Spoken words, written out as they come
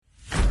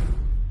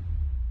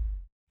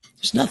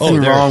There's nothing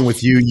wrong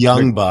with you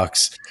young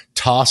bucks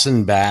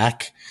tossing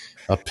back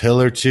a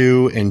pill or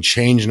two and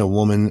changing a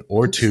woman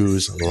or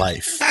two's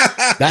life.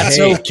 That's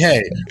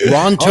okay.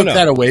 Ron took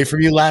that away from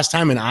you last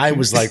time, and I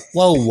was like,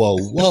 whoa.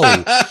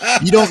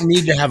 You don't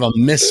need to have a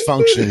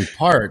misfunctioning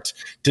part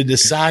to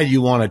decide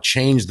you want to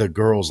change the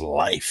girl's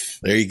life.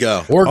 There you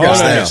go. Or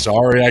guy. No.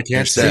 Sorry, I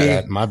can't say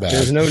that. My bad.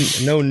 There's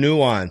no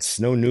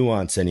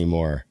nuance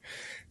anymore.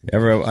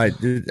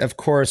 Of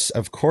course,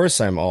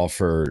 I'm all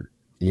for.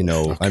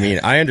 I mean,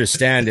 I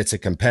understand it's a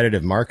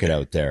competitive market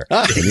out there.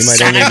 You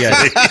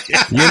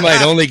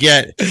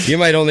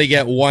might only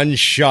get one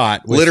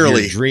shot with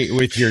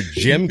with your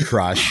gym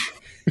crush,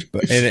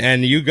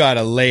 and you got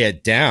to lay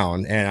it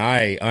down. And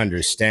I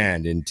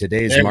understand in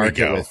today's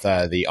market with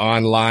the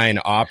online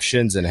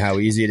options and how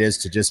easy it is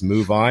to just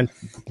move on.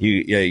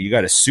 You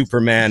got to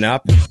Superman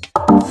up.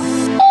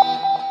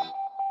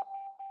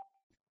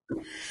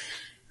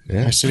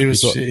 Yeah. I said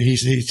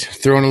he's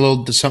throwing a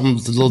little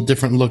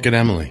different look at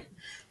Emily.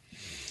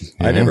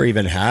 Yeah. I never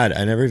even had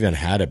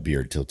a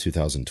beard till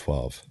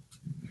 2012.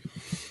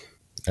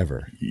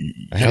 Ever.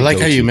 I like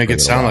how you make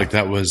it sound like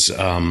that was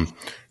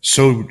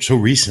so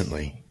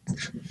recently.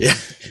 Yeah,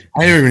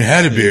 I never even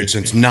had a beard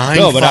since 9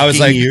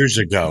 years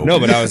ago. No,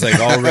 but I was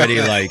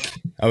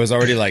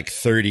already like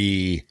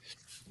 30.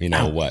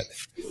 What?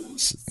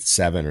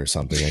 7 or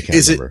something. I can't remember.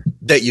 Is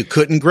it that you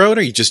couldn't grow it,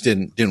 or you just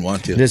didn't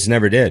want to? Just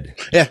never did.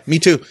 Yeah, me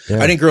too. Yeah.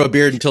 I didn't grow a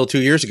beard until 2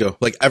 years ago,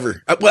 like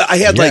ever. Well, I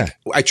had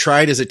I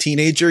tried as a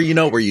teenager,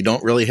 where you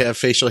don't really have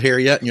facial hair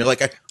yet, and you're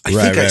like, I think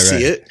I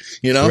see it,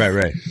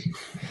 Right.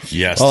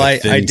 Yes. Well, I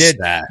did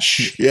that.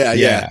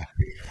 Yeah.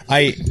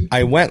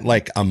 I went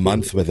like a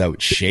month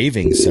without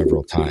shaving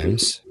several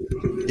times.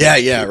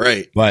 Yeah,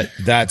 right. But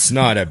it's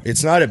not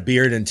a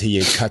beard until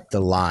you cut the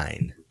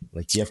line.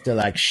 Like you have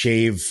to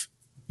shave.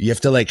 You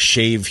have to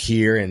shave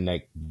here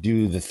and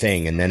do the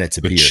thing, and then it's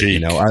a beard.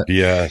 Cheek.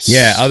 Yes.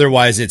 Yeah.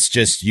 Otherwise, it's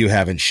just you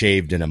haven't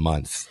shaved in a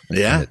month.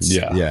 Yeah.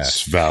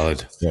 It's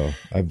valid. So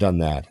I've done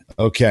that.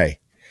 Okay.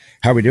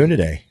 How are we doing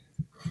today?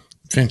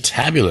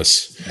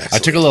 Fantabulous. Excellent. I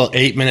took a little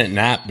 8-minute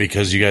nap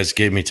because you guys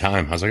gave me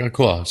time. I was like, oh,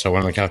 cool. So I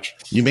went on the couch.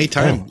 You made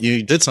time.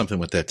 You did something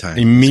with that time.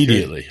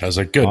 Immediately. I was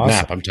like, good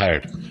nap. I'm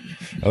tired.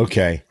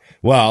 Okay.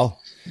 Well,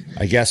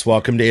 I guess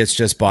welcome to It's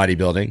Just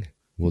Bodybuilding.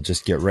 We'll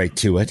just get right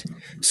to it.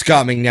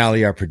 Scott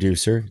McNally, our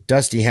producer.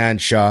 Dusty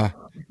Hanshaw,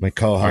 my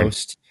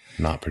co-host.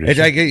 Not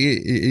producer.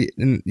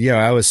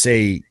 I always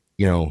say,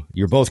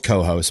 you're both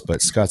co-hosts,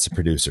 but Scott's a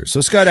producer. So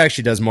Scott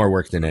actually does more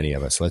work than any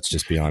of us. Let's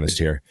just be honest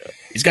here.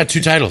 He's got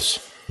 2 titles.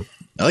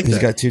 I like that.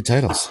 He's got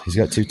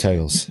 2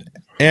 titles.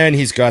 And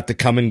he's got the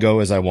come and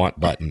go as I want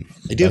button.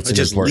 I do. That's an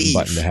important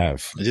button to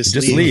have. It just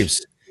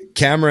leaves.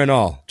 Camera and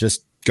all.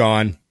 Just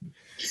gone.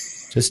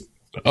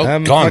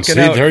 Gone. See,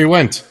 there he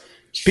went.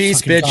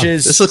 Peace, bitches. Gone.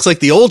 This looks like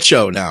the old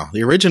show now.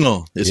 The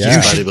original is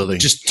just bodybuilding.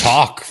 Just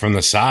talk from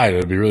the side. It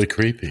would be really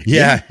creepy.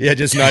 Yeah,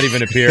 just not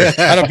even appear.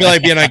 I don't feel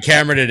like being on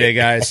camera today,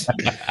 guys.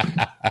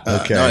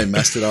 Okay. No, I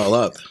messed it all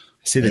up.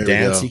 See the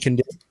dance he can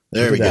do?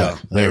 There we go.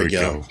 There we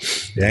go.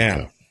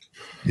 Damn.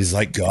 He's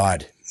like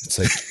God. It's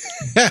like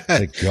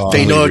God.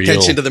 Pay no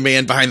attention to the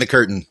man behind the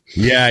curtain.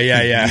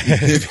 Yeah.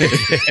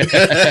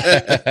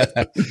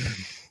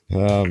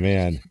 Oh,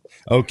 man.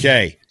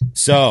 Okay.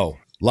 So,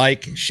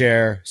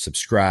 share,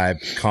 subscribe,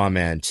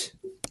 comment.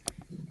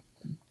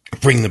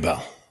 Ring the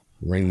bell.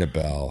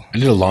 I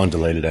did a long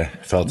delay today. I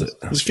felt it.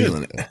 I was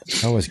feeling it.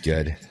 That was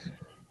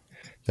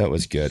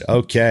good.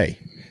 Okay.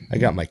 I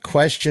got my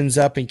questions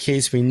up in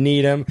case we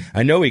need them.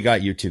 I know we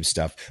got YouTube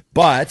stuff,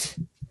 but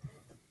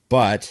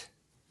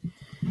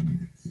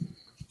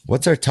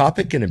what's our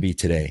topic going to be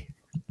today?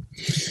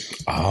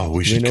 Oh,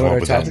 we should come up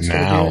with that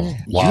now.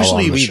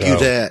 Usually we do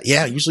that.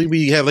 Yeah, usually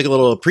we have like a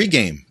little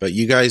pregame, but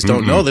you guys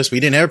don't know this.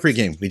 We didn't have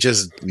pregame. We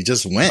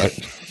just went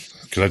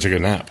because I took a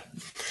nap.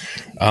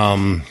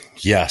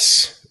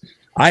 Yes,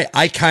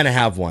 I kind of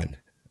have one.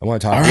 I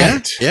want to talk. All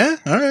right. Yeah.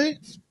 All right.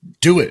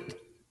 Do it.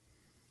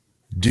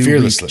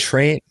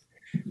 Fearlessly.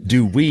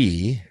 Do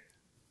we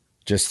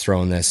just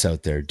throwing this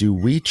out there? Do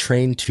we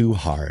train too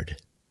hard?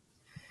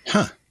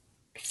 Huh?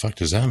 The fuck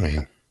does that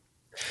mean?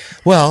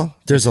 Well,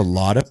 there's a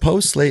lot of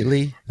posts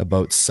lately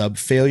about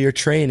sub-failure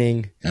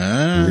training,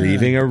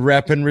 leaving a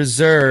rep in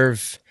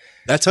reserve.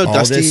 That's how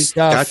Dusty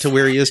got to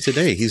where he is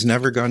today. He's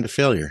never gone to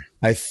failure.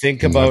 I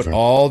think about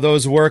all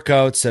those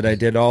workouts that I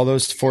did, all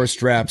those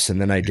forced reps,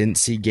 and then I didn't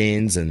see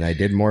gains, and I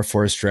did more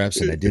forced reps,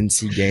 and I didn't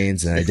see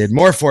gains, and I did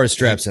more forced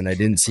reps, and I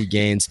didn't see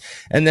gains.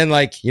 And then,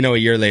 a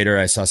year later,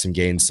 I saw some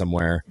gains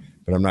somewhere,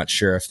 but I'm not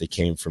sure if they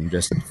came from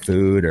just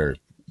food or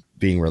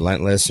being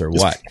relentless or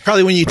what.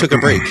 Probably when you took a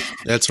break.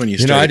 That's when you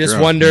started. I just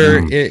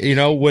wonder,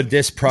 would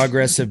this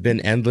progress have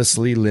been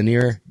endlessly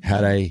linear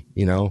had I,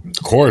 Of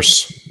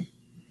course.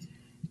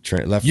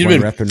 Left You'd one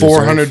have been rep in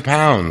 400 reserve.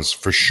 pounds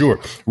for sure.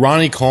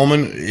 Ronnie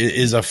Coleman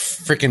is a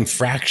freaking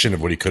fraction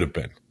of what he could have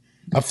been.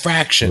 A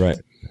fraction.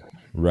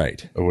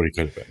 Right. Of what he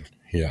could have been.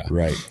 Yeah.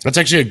 Right. That's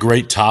actually a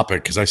great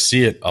topic because I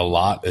see it a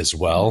lot as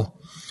well.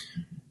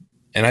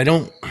 And I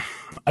don't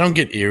don't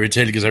get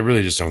irritated because I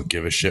really just don't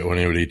give a shit what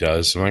anybody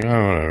does. I'm like,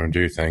 oh, whatever, do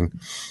your thing.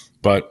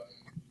 But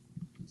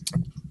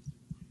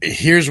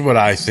here's what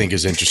I think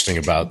is interesting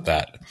about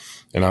that.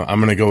 And I'm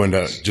going to go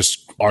into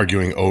just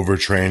arguing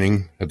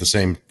overtraining at the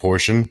same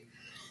portion.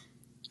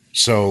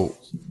 So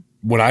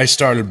when I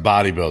started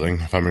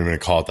bodybuilding, if I'm even going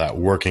to call it that,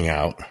 working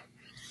out,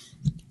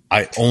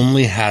 I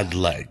only had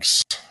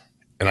legs.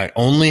 And I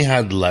only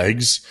had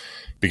legs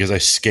because I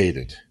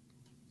skated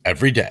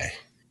every day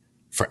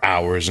for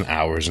hours and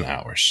hours and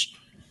hours.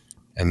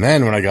 And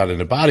then when I got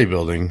into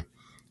bodybuilding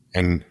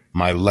and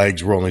my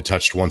legs were only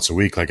touched once a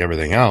week like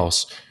everything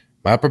else,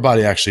 my upper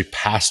body actually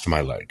passed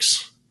my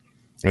legs.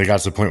 And it got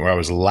to the point where I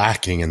was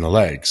lacking in the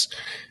legs.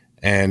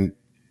 And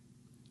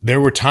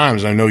there were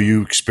times, and I know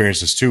you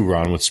experienced this too,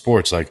 Ron, with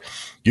sports, like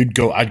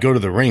I'd go to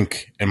the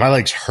rink and my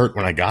legs hurt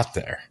when I got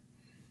there.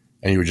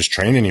 And you would just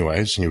train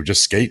anyways, and you would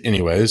just skate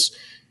anyways,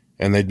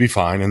 and they'd be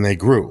fine, and they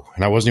grew.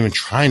 And I wasn't even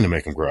trying to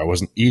make them grow. I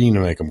wasn't eating to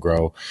make them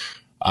grow.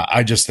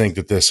 I just think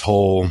that this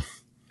whole,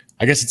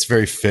 I guess it's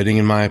very fitting,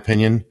 in my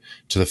opinion,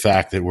 to the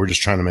fact that we're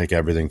just trying to make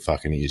everything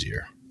fucking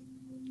easier.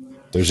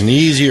 There's an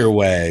easier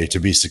way to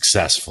be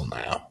successful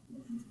now.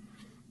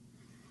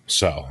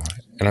 So,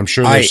 and I'm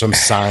sure there's some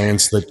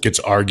science that gets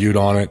argued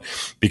on it,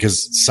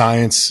 because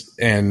science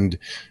and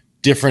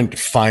different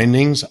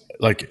findings,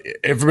 like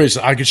everybody's,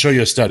 I could show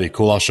you a study.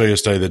 Cool. I'll show you a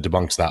study that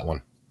debunks that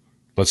one.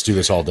 Let's do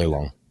this all day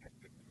long.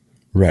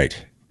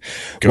 Right.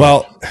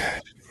 Well,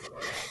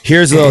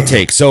 here's a little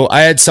take. So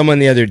I had someone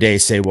the other day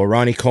say, well,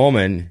 Ronnie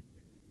Coleman,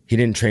 he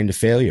didn't train to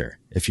failure.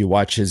 If you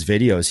watch his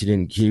videos,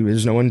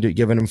 there's no one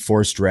giving him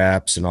forced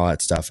reps and all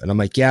that stuff. And I'm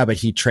like, yeah, but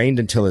he trained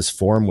until his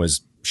form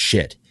was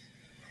shit.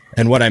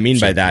 And what I mean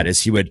by that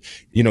is he would,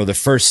 the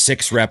first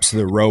 6 reps of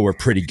the row were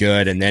pretty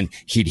good. And then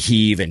he'd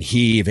heave and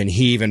heave and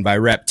heave. And by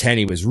rep 10,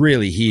 he was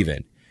really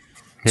heaving.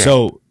 Yeah.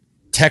 So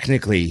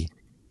technically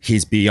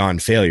he's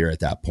beyond failure at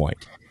that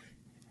point.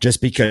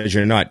 Just because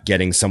you're not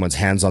getting someone's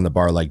hands on the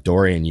bar like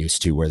Dorian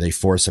used to, where they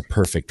force a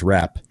perfect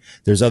rep,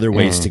 there's other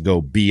ways to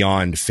go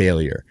beyond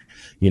failure.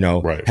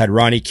 Right. Had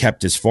Ronnie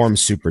kept his form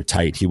super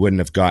tight, he wouldn't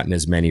have gotten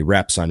as many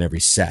reps on every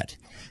set,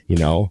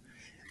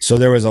 So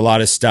there was a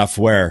lot of stuff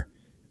where,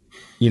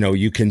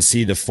 you can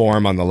see the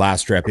form on the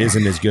last rep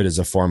isn't as good as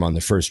the form on the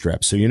first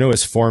rep. So,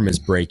 his form is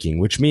breaking,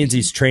 which means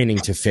he's training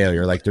to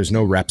failure. Like there's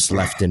no reps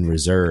left in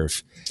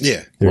reserve.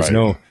 Yeah. There's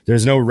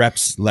no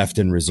reps left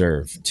in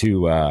reserve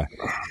to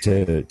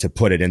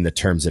put it in the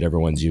terms that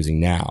everyone's using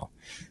now.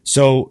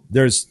 So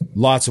there's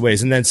lots of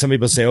ways. And then some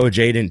people say, oh,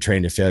 Jay didn't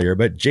train to failure,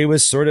 but Jay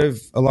was sort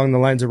of along the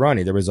lines of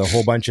Ronnie. There was a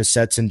whole bunch of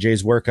sets in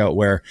Jay's workout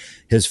where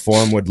his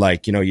form would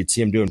you'd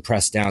see him doing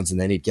press downs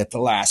and then he'd get the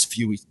last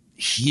few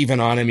heaving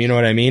on him. You know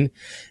what I mean?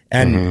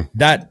 And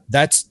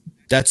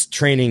that's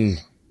training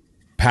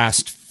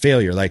past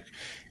failure. Like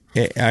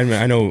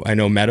I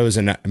know Meadows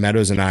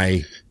and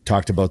I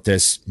talked about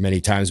this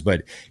many times,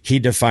 but he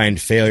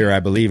defined failure, I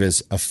believe,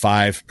 as a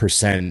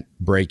 5%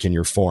 break in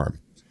your form.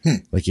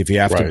 Like if you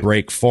have to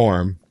break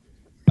form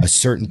a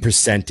certain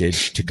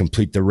percentage to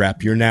complete the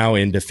rep, you're now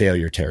into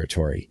failure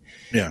territory.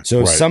 Yeah.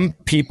 So some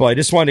people, I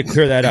just wanted to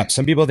clear that up.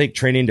 Some people think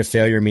training to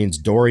failure means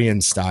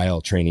Dorian style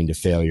training to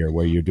failure,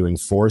 where you're doing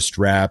forced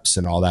reps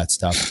and all that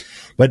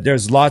stuff. But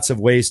there's lots of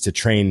ways to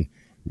train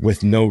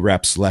with no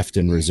reps left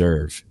in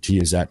reserve, to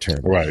use that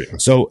term. Right.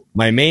 So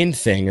my main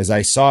thing is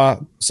I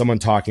saw someone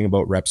talking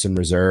about reps in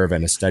reserve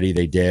and a study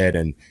they did,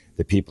 and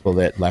the people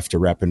that left a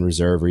rep in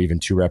reserve or even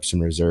 2 reps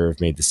in reserve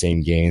made the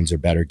same gains or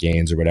better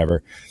gains or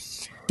whatever.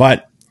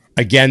 But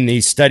again,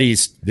 these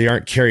studies, they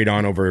aren't carried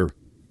on over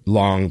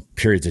long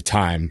periods of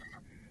time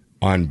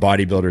on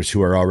bodybuilders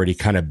who are already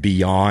kind of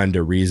beyond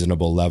a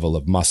reasonable level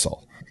of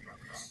muscle.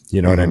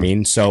 You know what I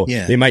mean? So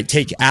they might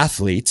take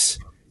athletes,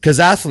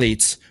 because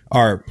athletes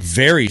are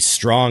very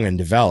strong and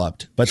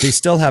developed, but they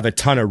still have a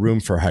ton of room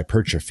for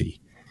hypertrophy.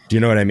 Do you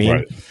know what I mean?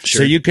 Right. Sure.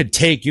 So you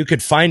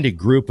could find a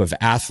group of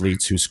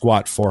athletes who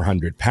squat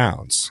 400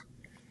 pounds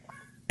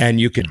and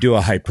you could do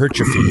a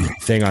hypertrophy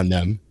thing on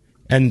them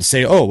and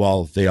say, oh,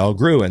 well, they all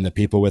grew and the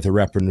people with a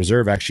rep in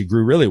reserve actually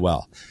grew really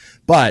well.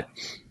 But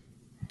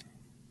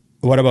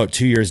what about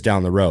 2 years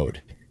down the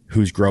road?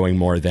 Who's growing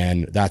more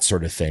than that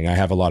sort of thing? I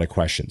have a lot of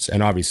questions.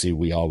 And obviously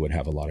we all would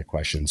have a lot of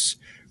questions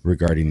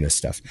regarding this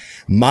stuff.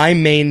 My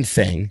main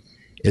thing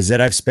is that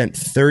I've spent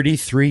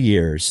 33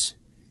 years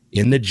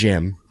in the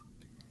gym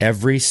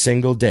every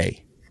single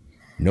day,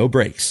 no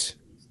breaks.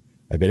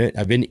 I've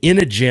been in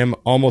a gym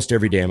almost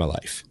every day of my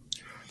life.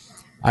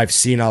 I've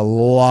seen a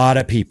lot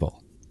of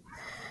people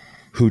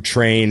who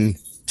train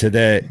to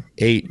the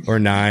 8 or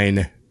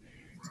 9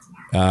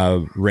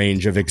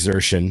 range of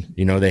exertion.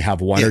 They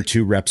have 1 or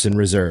 2 reps in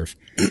reserve.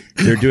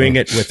 They're doing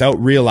it without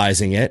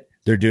realizing it.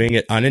 They're doing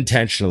it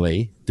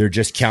unintentionally. They're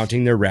just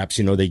counting their reps.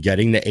 They're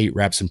getting the 8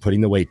 reps and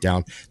putting the weight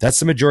down. That's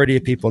the majority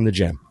of people in the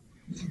gym.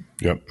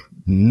 Yep.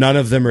 None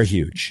of them are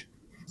huge.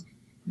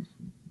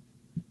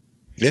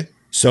 Yeah.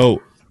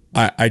 So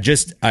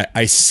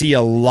I see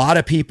a lot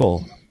of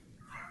people,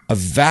 a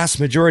vast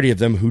majority of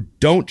them, who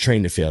don't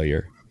train to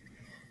failure,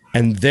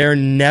 and they're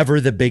never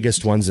the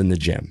biggest ones in the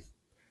gym.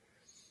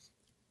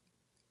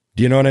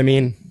 Do you know what I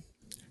mean?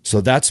 So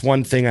that's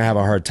one thing I have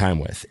a hard time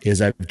with,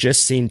 is I've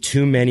just seen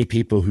too many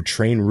people who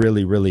train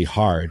really, really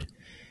hard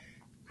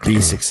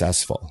be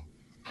successful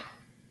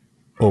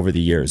over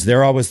the years.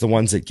 They're always the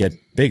ones that get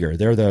bigger.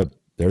 They're the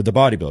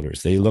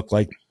bodybuilders.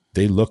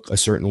 They look a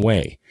certain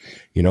way.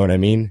 You know what I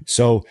mean?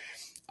 So,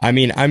 I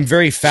mean, I'm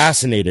very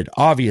fascinated.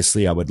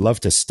 Obviously, I would love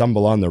to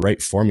stumble on the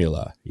right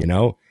formula,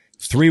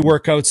 3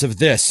 workouts of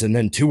this, and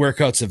then 2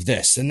 workouts of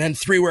this, and then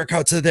 3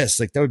 workouts of this.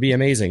 Like, that would be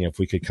amazing if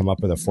we could come up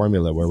with a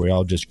formula where we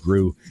all just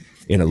grew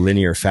in a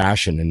linear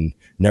fashion and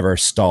never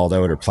stalled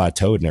out or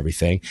plateaued and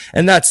everything.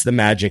 And that's the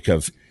magic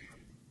of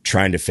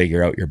trying to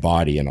figure out your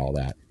body and all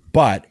that.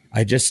 But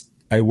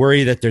I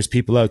worry that there's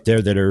people out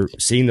there that are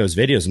seeing those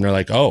videos and they're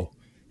like, oh,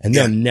 and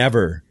they're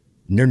never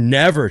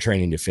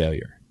training to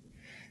failure.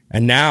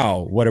 And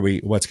now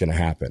what's going to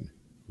happen?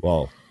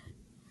 Well,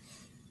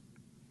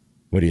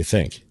 what do you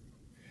think?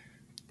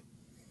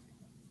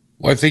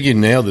 Well, I think you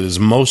nailed it. Is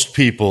most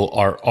people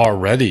are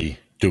already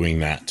doing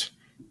that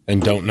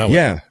and don't know it.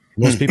 Yeah.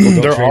 Most people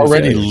don't they're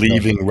already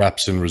leaving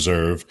reps in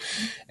reserve,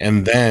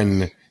 and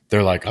then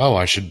they're like, "Oh,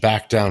 I should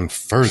back down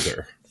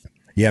further."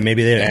 Yeah,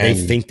 maybe they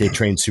think they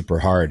train super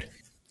hard.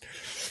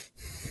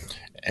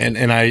 And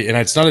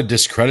it's not a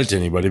discredit to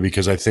anybody,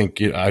 because I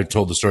think I've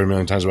told the story a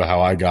million times about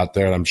how I got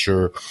there, and I'm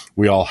sure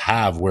we all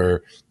have,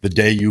 where the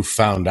day you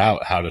found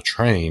out how to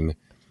train,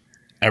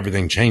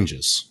 everything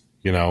changes,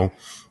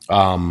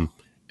 and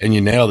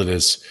you nailed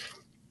it.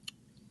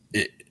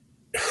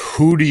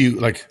 Who do you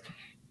like?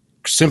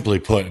 Simply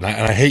put, and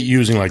I hate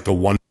using like the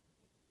one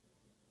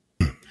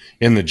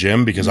in the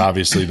gym, because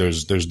obviously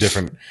there's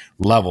different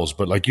levels,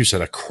 but like you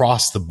said,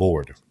 across the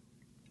board,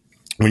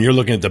 when you're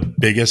looking at the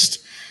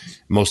biggest,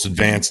 most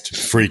advanced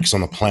freaks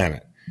on the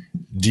planet,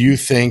 do you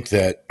think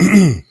that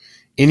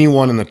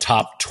anyone in the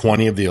top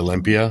 20 of the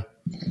Olympia,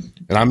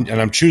 and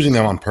I'm choosing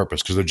them on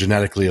purpose because they're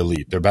genetically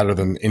elite, they're better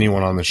than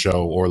anyone on the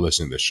show or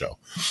listening to this show,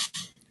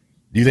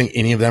 do you think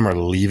any of them are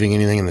leaving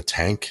anything in the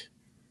tank?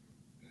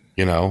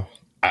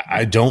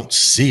 I don't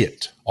see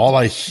it. All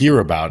I hear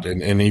about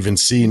and even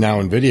see now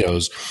in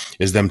videos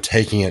is them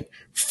taking it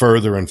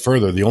further and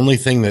further. The only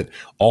thing that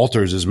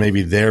alters is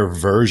maybe their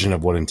version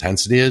of what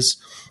intensity is.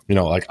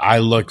 Like I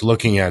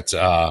looking at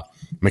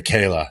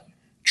Michaela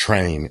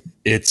train.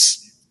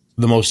 It's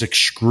the most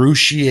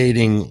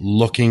excruciating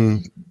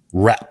looking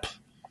rep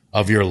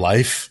of your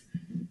life,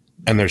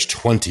 and there's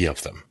 20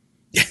 of them.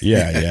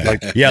 Yeah.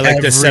 like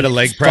the set of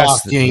leg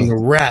press. Fucking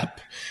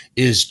rep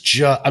is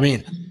just. I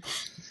mean,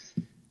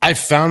 I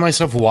found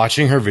myself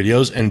watching her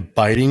videos and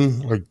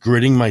biting or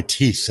gritting my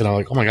teeth. And I'm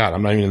like, oh my God,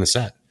 I'm not even in the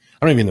set.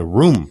 I'm not even in the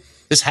room.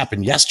 This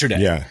happened yesterday.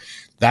 Yeah.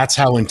 That's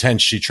how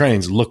intense she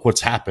trains. Look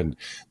what's happened.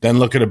 Then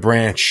look at a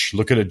Branch,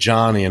 look at a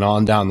Johnny, and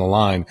on down the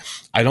line.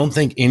 I don't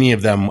think any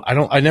of them,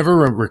 I never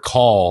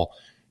recall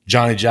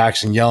Johnny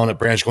Jackson yelling at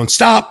Branch going,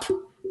 stop,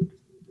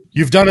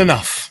 you've done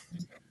enough.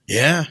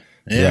 Yeah.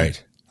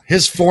 Right.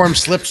 His form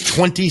slipped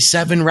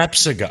 27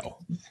 reps ago.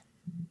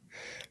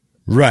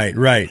 Right.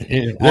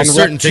 There's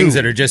certain things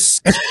that are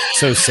just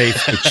so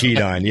safe to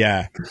cheat on.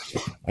 Yeah,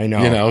 I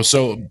know.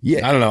 So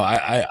yeah. I don't know.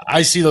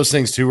 I see those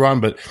things too, Ron.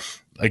 But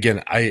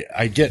again,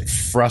 I get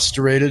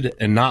frustrated,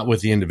 and not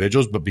with the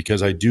individuals, but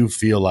because I do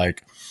feel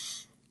like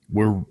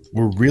we're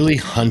really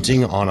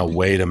hunting on a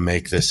way to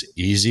make this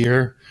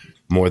easier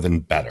more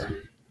than better.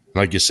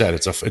 Like you said,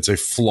 it's a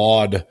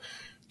flawed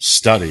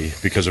study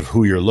because of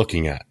who you're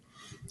looking at.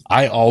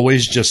 I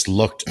always just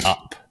looked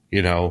up,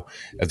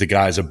 at the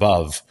guys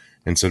above,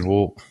 and said,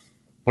 well,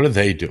 what are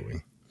they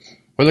doing?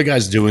 What are the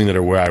guys doing that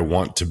are where I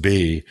want to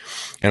be?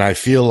 And I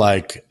feel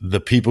like the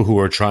people who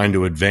are trying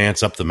to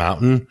advance up the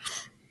mountain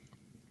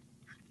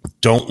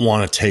don't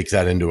want to take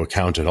that into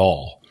account at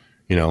all.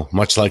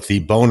 Much like the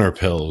boner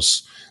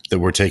pills that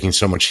we're taking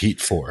so much heat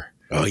for.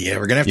 Oh yeah.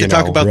 We're going to have to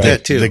talk about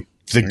that too.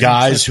 The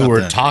guys who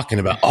are talking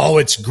about, oh,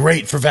 it's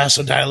great for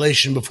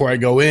vasodilation before I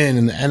go in.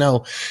 And I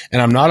know,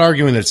 and I'm not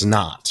arguing that it's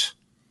not,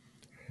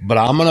 but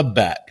I'm going to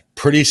bet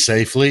pretty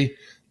safely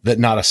that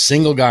not a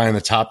single guy in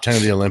the top 10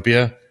 of the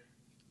Olympia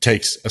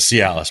takes a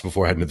Cialis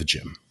before heading to the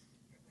gym.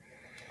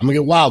 I'm going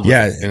to get wild with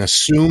it and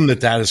assume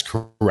that is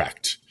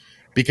correct,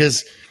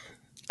 because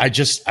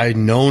I've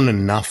known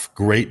enough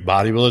great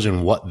bodybuilders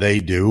and what they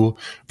do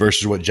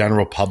versus what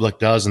general public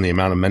does, and the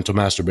amount of mental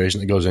masturbation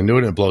that goes into it.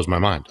 And it blows my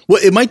mind.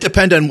 Well, it might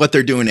depend on what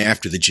they're doing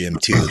after the gym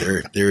too.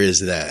 There is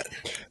that.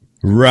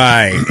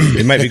 Right.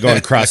 They might be going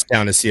across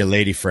town to see a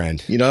lady friend.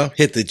 Hit the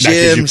That gives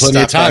gym. you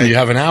plenty of time. You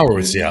have an hour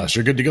with Cialis.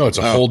 You're good to go. It's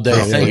a whole day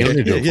thing. You don't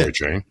need to do it before you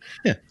train.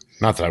 Yeah.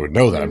 Not that I would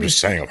know that. I'm just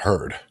saying I've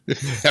heard.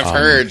 I've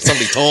heard.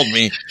 Somebody told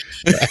me.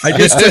 I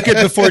just took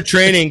it before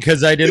training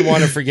because I didn't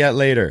want to forget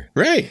later.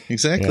 Right.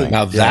 Exactly. Yeah.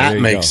 Now that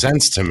makes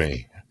sense to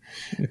me.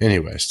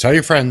 Anyways, tell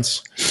your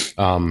friends.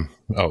 You're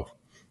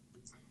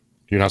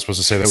not supposed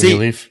to say that when you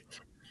leave?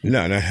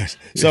 No.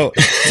 So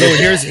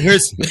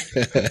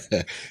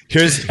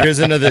here's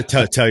another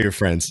tell your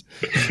friends.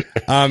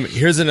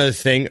 Here's another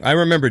thing. I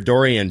remember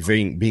Dorian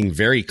being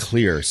very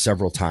clear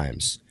several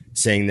times,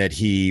 saying that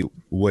he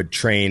would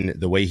train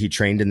the way he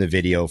trained in the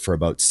video for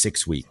about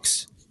 6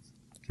 weeks.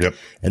 Yep.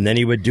 And then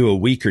he would do a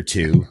week or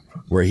two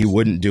where he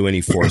wouldn't do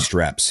any forced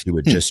reps. He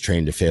would just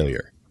train to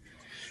failure.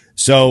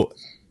 So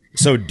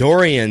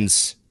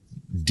Dorian's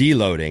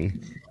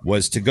deloading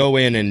was to go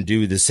in and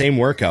do the same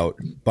workout,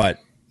 but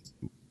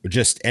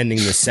just ending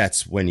the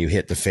sets when you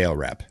hit the fail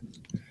rep.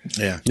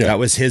 Yeah. That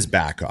was his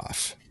back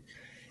off.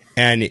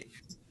 And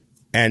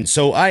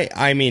so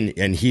I mean,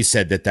 and he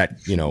said that,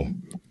 you know,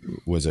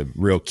 was a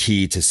real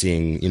key to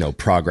seeing, you know,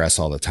 progress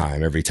all the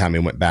time. Every time he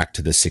went back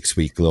to the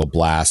 6-week little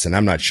blast. And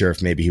I'm not sure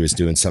if maybe he was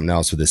doing something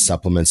else with his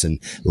supplements in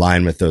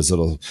line with those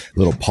little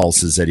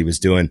pulses that he was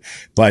doing.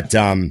 But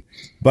I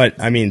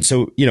mean,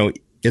 so, you know,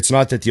 it's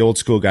not that the old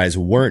school guys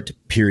weren't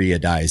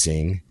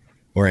periodizing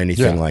or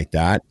anything like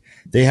that.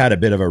 They had a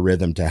bit of a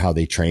rhythm to how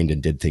they trained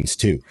and did things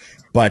too.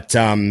 But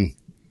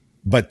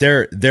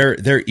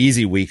their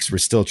easy weeks were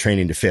still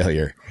training to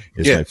failure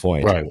is my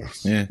point. Right.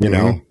 Yeah. You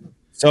know,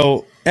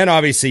 so, and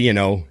obviously, you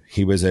know,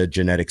 he was a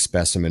genetic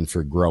specimen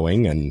for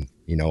growing and,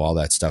 you know, all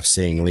that stuff,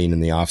 staying lean in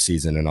the off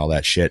season and all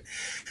that shit.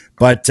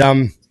 But,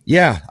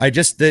 yeah, I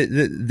just,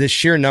 the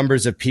sheer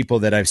numbers of people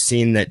that I've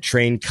seen that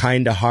train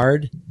kind of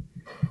hard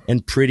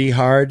and pretty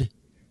hard,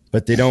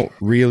 but they don't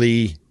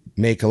really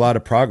make a lot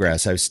of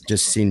progress. I've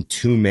just seen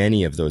too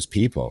many of those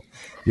people.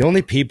 The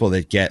only people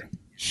that get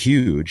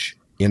huge,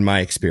 in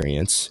my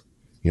experience,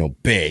 you know,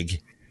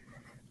 big,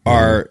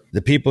 are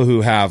the people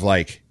who have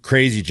like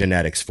crazy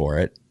genetics for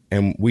it.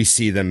 And we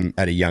see them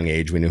at a young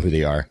age. We know who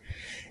they are.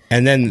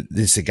 And then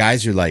there's the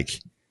guys who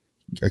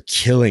are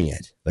killing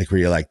it. Like where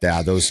you're like,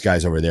 those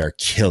guys over there are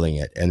killing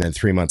it. And then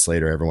 3 months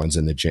later, everyone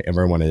in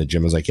the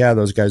gym was like, yeah,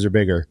 those guys are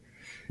bigger.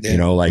 Yeah. You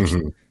know, like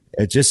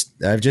I've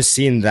just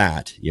seen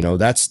that, you know,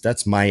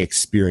 that's my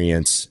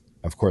experience.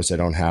 Of course, I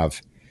don't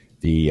have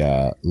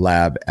the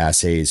lab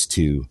assays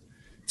to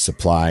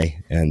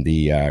supply and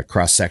the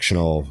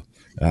cross-sectional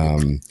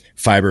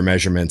fiber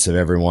measurements of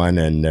everyone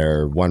and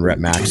their 1 rep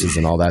maxes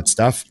and all that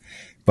stuff.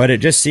 But it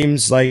just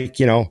seems like,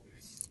 like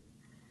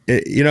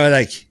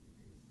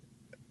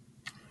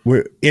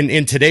we're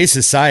in today's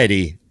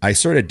society, I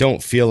sort of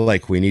don't feel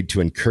like we need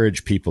to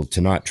encourage people to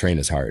not train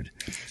as hard.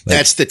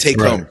 That's the take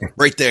home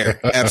right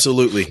there.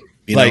 Absolutely.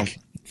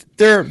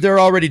 They're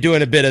already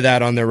doing a bit of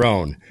that on their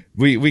own.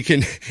 We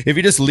can, if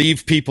you just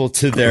leave people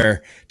to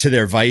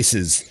their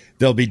vices,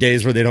 there'll be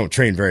days where they don't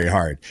train very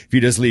hard. If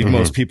you just leave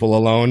most people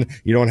alone,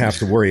 you don't have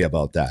to worry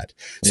about that.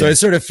 So I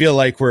sort of feel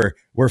like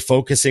we're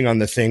focusing on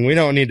the thing we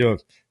don't need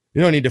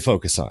to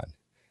focus on.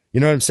 You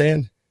know what I'm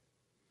saying?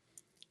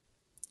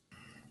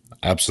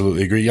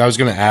 Absolutely agree. I was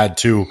going to add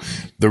too,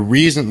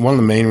 one of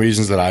the main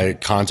reasons that I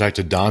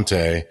contacted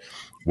Dante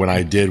when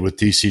I did with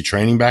DC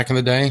Training back in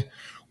the day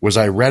was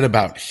I read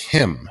about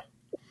him,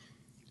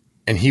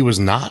 and he was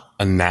not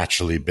a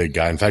naturally big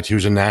guy. In fact, he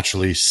was a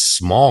naturally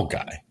small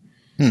guy.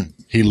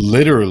 He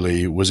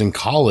literally was in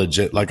college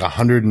at like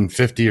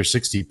 150 or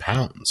 60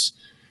 pounds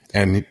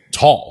and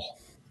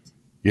tall,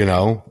 you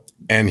know,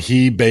 and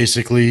he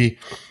basically,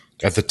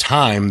 at the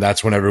time,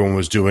 that's when everyone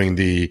was doing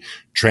the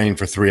train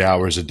for 3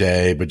 hours a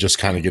day, but just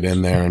kind of get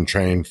in there and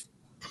train.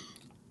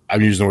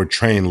 I'm using the word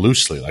train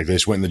loosely. Like they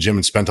just went in the gym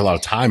and spent a lot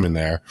of time in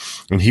there,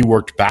 and he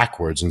worked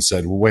backwards and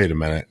said, well, wait a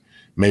minute,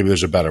 maybe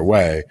there's a better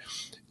way.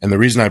 And the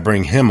reason I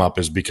bring him up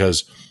is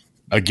because,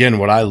 again,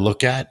 what I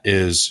look at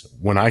is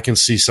when I can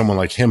see someone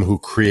like him who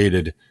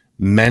created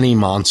many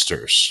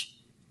monsters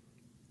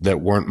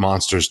that weren't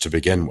monsters to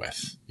begin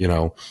with, you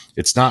know,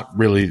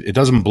 it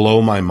doesn't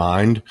blow my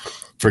mind.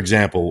 For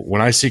example,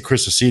 when I see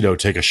Chris Aceto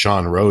take a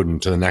Sean Roden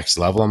to the next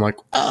level, I'm like,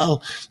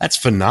 oh, that's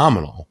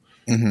phenomenal.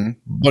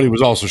 But he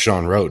was also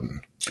Sean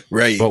Roden.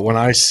 Right. But when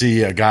I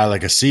see a guy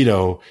like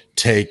Aceto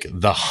take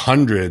the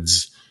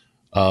hundreds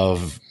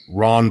of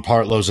Ron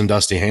Partlows and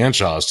Dusty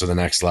Hanshaws to the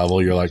next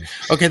level, you're like,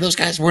 okay, those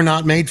guys were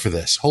not made for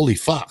this. Holy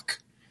fuck.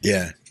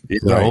 Yeah. You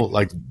know,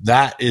 like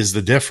that is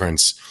the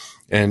difference.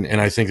 And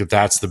I think that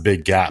that's the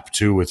big gap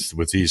too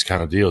with these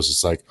kind of deals.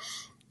 It's like,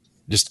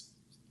 just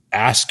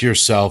ask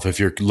yourself, if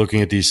you're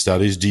looking at these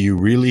studies, do you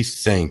really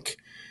think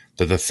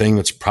that the thing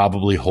that's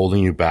probably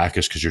holding you back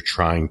is because you're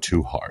trying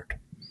too hard?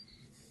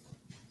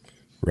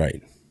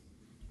 Right.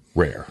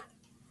 Rare.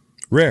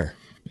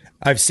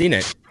 I've seen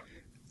it.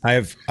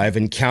 I've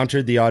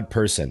encountered the odd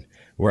person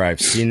where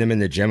I've seen them in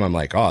the gym. I'm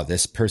like, oh,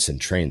 this person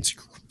trains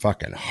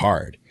fucking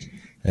hard.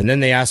 And then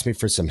they ask me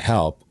for some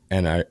help,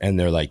 and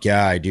they're like,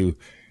 yeah, I do,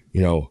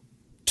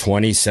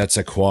 20 sets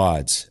of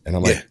quads. And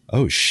I'm like,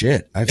 oh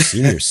shit, I've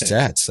seen your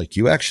sets. Like,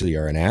 you actually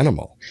are an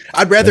animal.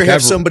 I'd rather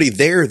have somebody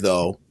there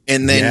though,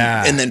 and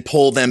then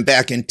pull them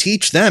back and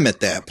teach them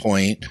at that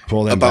point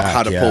about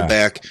how to pull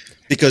back.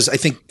 Because I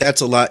think that's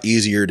a lot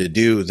easier to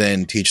do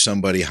than teach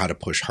somebody how to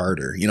push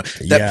harder.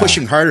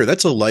 Pushing harder,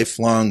 that's a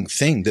lifelong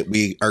thing that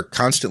we are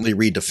constantly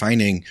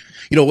redefining.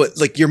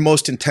 Like your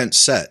most intense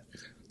set,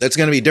 that's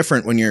going to be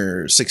different when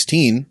you're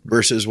 16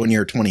 versus when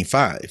you're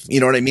 25. You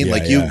know what I mean?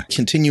 You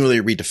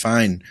continually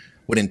redefine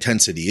what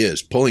intensity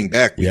is. Pulling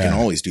back, we can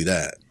always do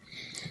that.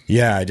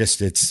 Yeah,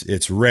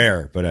 it's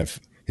rare, but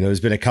there's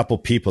been a couple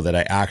people that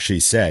I actually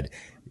said,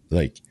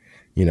 I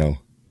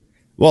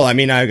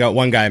got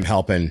one guy I'm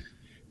helping.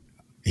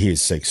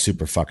 he's like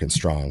super fucking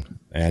strong.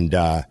 And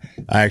I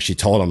actually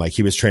told him, like,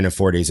 he was training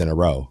 4 days in a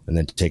row and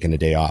then taking a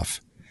day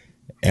off.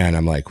 And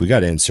I'm like, we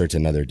got to insert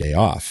another day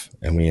off.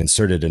 And we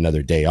inserted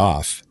another day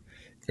off.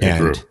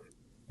 And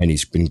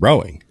he's been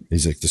growing.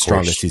 He's like the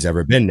strongest he's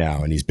ever been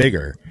now. And he's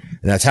bigger.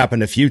 And that's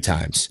happened a few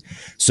times.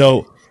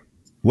 So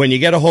when you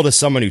get a hold of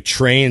someone who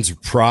trains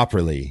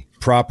properly,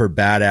 proper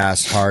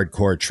badass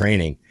hardcore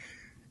training,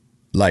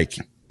 like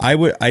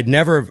I've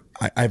never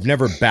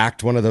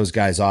backed one of those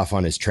guys off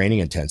on his training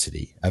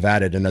intensity. I've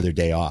added another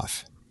day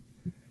off,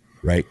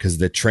 right? Because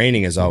the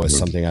training is always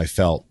something I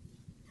felt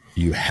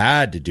you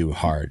had to do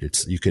hard.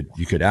 It's you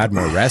could add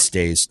more rest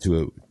days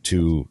to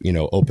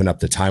open up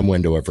the time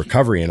window of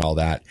recovery and all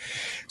that.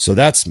 So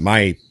that's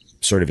my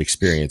sort of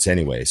experience,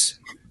 anyways.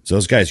 So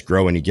those guys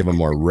grow and you give them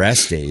more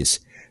rest days,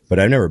 but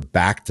I've never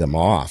backed them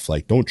off.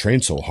 Like, don't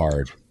train so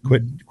hard.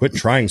 Quit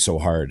trying so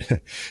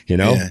hard.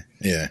 Yeah.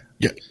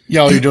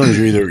 All you're doing is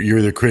you're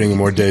either creating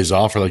more days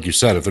off, or like you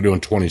said, if they're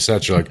doing 20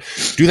 sets, you're like,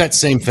 do that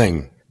same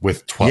thing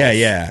with 12.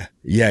 Yeah.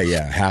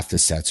 Half the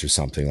sets or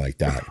something like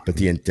that. But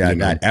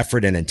that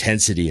effort and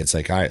intensity, it's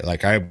like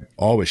I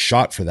always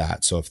shot for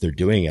that. So if they're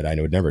doing it, I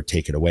would never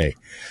take it away.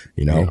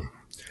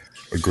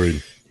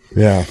 Agreed.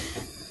 Yeah.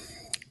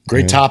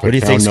 Great topic. What do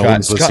you think, Scott? No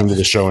one's listening to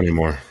the show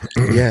anymore.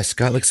 Yeah,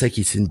 Scott looks like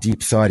he's in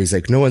deep thought. He's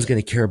like, no one's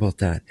going to care about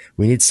that.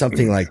 We need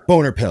something like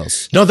boner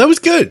pills. No, that was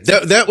good.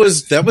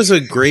 That was a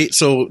great.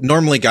 So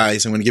normally,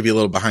 guys, I'm going to give you a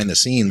little behind the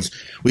scenes.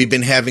 We've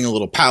been having a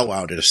little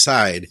powwow to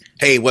decide,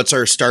 hey, what's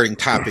our starting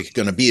topic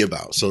going to be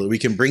about, so that we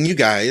can bring you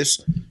guys,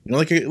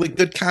 like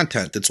good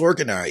content that's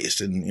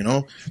organized and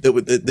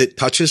that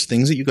touches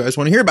things that you guys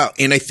want to hear about.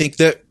 And I think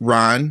that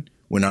Ron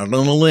went out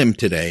on a limb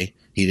today.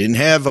 He didn't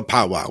have a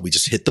powwow. We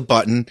just hit the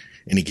button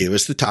and he gave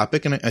us the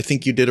topic. And I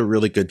think you did a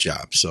really good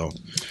job. So,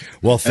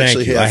 well,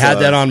 thank you. I had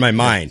that on my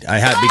mind. I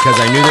had, because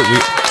I knew that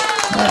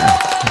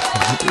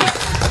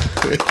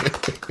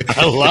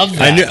I love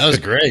that. That was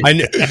great. I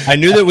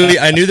knew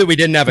that we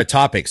didn't have a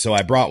topic. So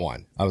I brought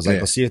one. I was like,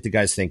 we'll see what the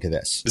guys think of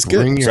this. It's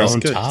good.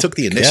 Took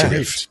the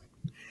initiative. Yeah.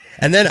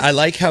 And then I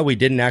like how we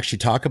didn't actually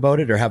talk about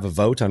it or have a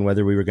vote on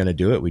whether we were going to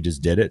do it. We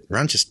just did it.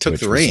 Ron just took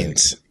the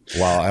reins.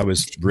 Wow, I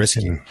was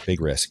risking,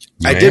 big risk.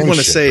 I did want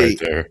to say,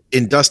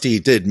 and Dusty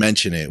did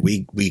mention it,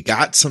 we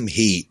got some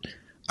heat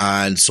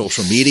on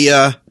social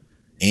media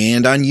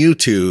and on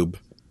YouTube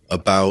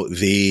about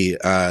the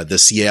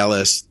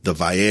Cialis, the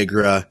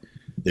Viagra.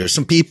 There's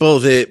some people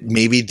that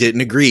maybe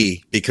didn't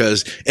agree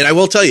because, and I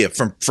will tell you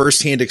from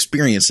firsthand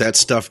experience, that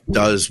stuff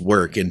does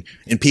work, and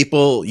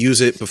people use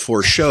it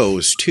before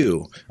shows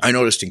too. I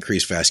noticed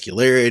increased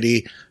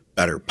vascularity,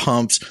 better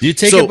pumps. Do you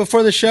take it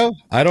before the show?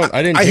 I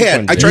didn't.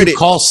 I tried it.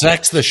 Call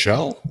sex the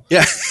show?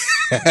 Yeah,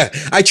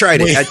 I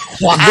tried it.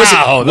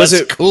 Wow,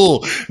 that's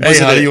cool. Hey,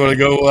 how do you want to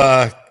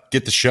go?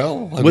 Get the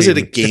show? Was it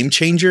a game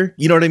changer?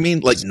 You know what I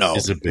mean? Like, no.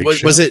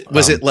 Was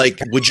it like,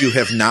 would you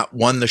have not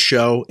won the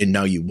show and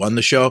now you won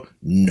the show?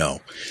 No.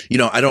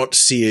 I don't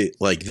see it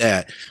like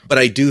that. But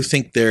I do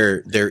think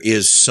there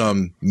is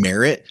some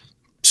merit.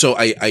 So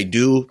I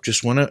do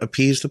just want to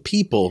appease the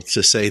people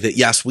to say that,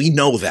 yes, we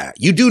know that.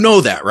 You do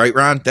know that, right,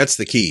 Ron? That's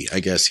the key, I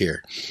guess,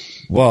 here.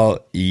 Well,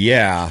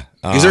 yeah.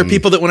 Because there are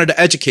people that wanted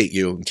to educate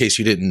you in case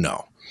you didn't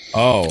know.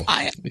 Oh.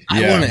 I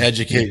want to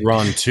educate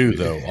Ron, too,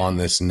 though, on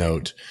this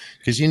note.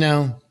 Because,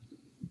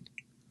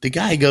 the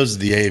guy goes to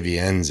the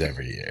AVNs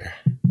every year.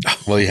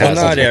 Well, he has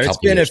it's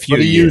been a few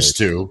years. He used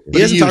to.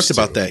 He hasn't talked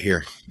about that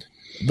here.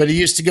 But he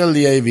used to go to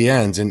the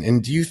AVNs.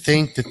 And do you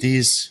think that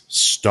these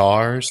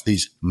stars,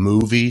 these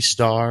movie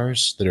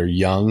stars that are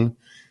young,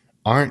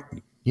 aren't,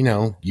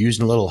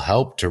 using a little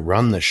help to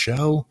run the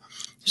show?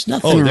 There's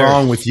nothing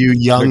wrong with you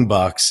young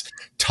bucks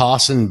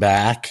tossing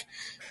back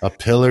a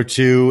pill or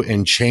two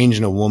and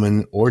changing a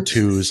woman or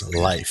two's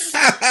life.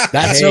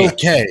 That's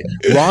okay.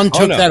 Ron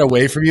took that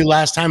away from you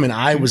last time, and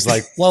I was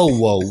like, whoa.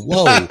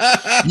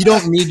 You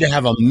don't need to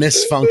have a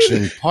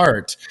misfunctioning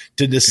part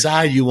to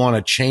decide you want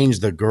to change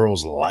the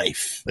girl's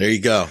life. There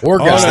you go. Or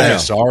guy. No.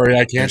 Sorry,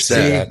 I can't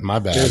say that. My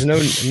bad.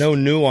 There's no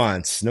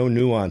nuance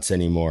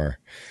anymore.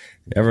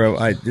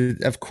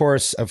 Of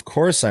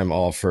course I'm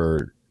all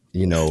for,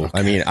 okay.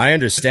 I mean, I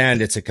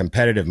understand it's a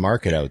competitive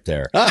market out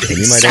there. And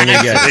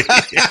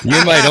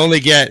you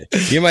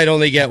might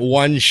only get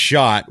one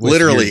shot with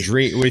literally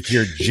with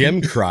your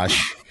gym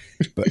crush,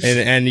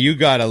 and you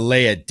got to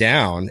lay it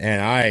down.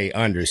 And I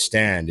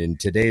understand in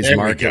today's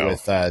market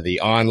with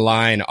the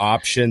online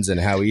options and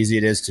how easy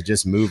it is to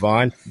just move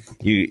on.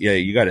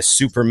 You got to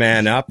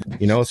Superman up,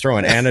 throw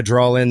an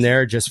Anadrol in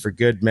there just for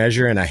good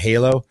measure and a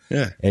halo.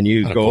 Yeah. And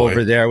you go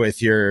over there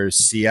with your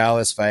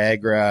Cialis,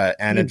 Viagra,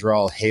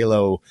 Anadrol,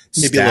 halo,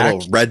 maybe a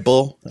little Red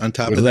Bull on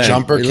top of that.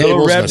 Jumper cables,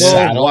 little Red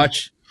Bull.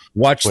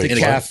 Watch the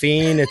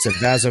caffeine. It's a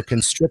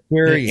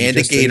vasoconstrictor. And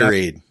a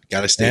Gatorade.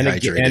 Got to stay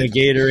hydrated. And a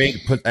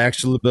Gatorade. Put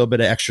actually a little bit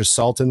of extra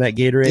salt in that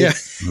Gatorade. Yeah.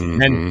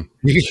 Mm-hmm. And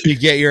you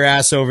get your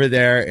ass over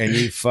there and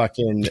you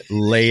fucking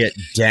lay it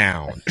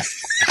down.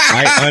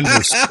 I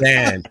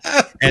understand.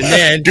 And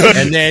then,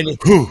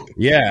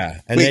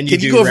 yeah. And wait, then can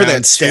you go over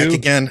that stack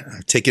again?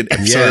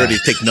 I'm sorry to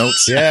take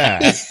notes.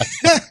 Yeah.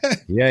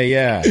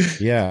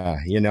 Yeah.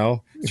 You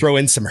know, throw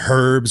in some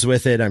herbs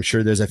with it. I'm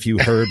sure there's a few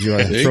herbs. You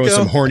want to throw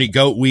some horny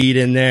goat weed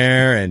in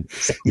there, and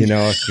you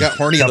know, got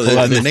horny in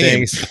the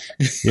name.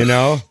 Things, you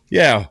know,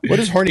 yeah. What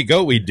does horny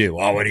goat weed do?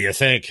 Oh, what do you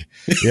think?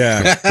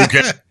 Yeah,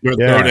 throw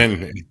it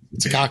in.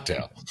 It's a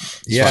cocktail.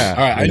 It's fine.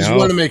 All right. I just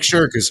want to make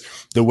sure, because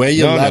the way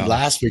you led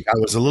last week, I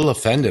was a little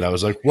offended. I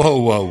was like,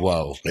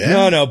 whoa.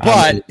 Yeah. No.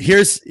 But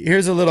here's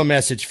a little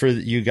message for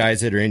you guys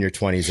that are in your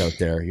 20s out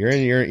there. You're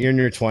in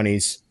your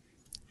 20s.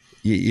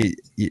 You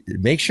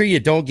make sure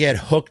you don't get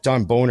hooked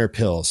on boner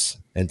pills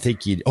and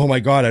think oh my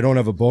God, I don't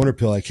have a boner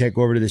pill. I can't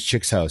go over to this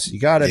chick's house. You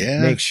got to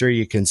make sure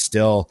you can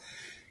still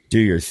do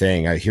your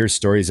thing. I hear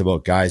stories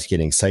about guys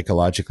getting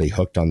psychologically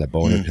hooked on the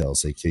boner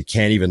pills. Like they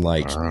can't even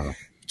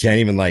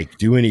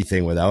do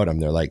anything without them.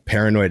 They're like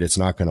paranoid it's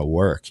not going to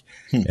work.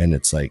 And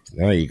it's like,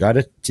 no, you got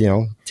to,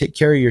 take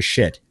care of your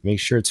shit. Make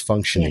sure it's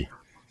functioning.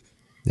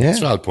 Yeah. That's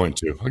a valid point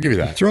too. I'll give you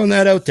that. Throwing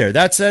that out there.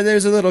 That's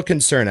there's a little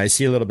concern. I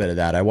see a little bit of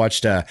that. I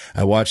watched a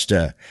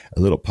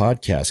little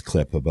podcast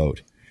clip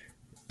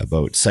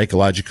about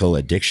psychological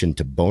addiction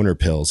to boner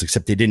pills,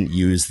 except they didn't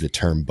use the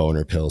term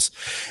boner pills.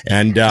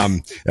 And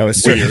that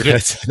was weird.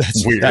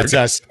 That's weird. That's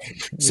us.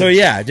 So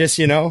yeah, just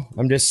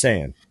I'm just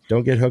saying,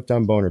 don't get hooked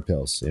on boner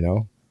pills,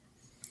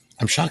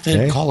 I'm shocked they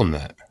didn't call them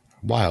that.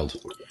 Wild.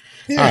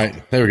 Yeah. All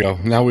right, there we go.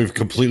 Now we've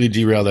completely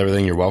derailed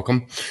everything. You're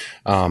welcome.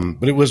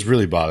 But it was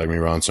really bothering me,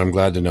 Ron. So I'm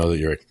glad to know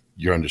that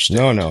you're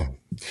understanding. No.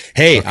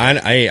 Hey,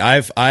 okay.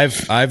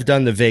 I've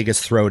done the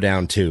Vegas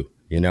throwdown too.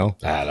 You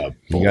gotta,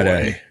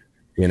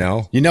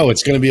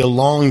 it's going to be a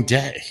long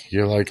day.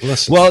 You're like,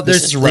 listen. Well,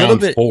 there's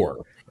round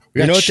 4.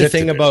 Here's the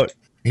thing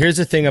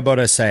about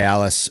a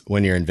Cialis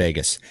when you're in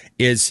Vegas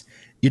is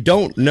you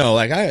don't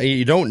know.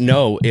 You don't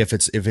know if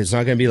it's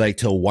not going to be like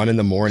till 1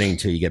 a.m.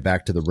 till you get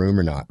back to the room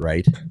or not,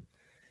 right?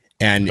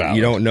 And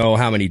you don't know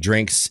how many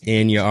drinks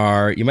in you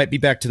are. You might be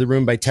back to the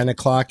room by 10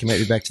 o'clock. You might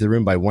be back to the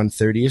room by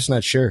 1:30. You're just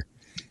not sure.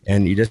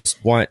 And you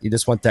just want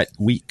that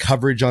week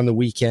coverage on the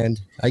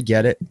weekend. I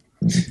get it.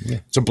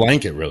 It's a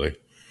blanket, really.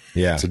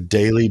 Yeah. It's a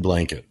daily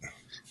blanket.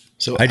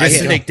 So I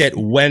just think that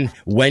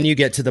when you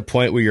get to the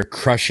point where you're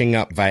crushing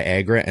up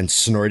Viagra and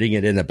snorting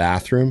it in the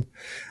bathroom,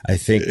 I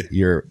think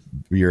you're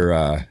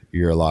a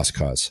lost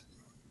cause.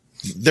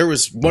 There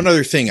was one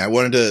other thing I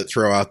wanted to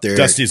throw out there.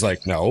 Dusty's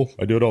like, no,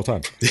 I do it all the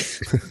time.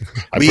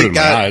 I put it in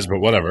my eyes, but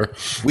whatever.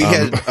 We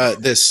had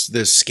this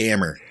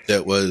scammer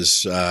that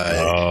was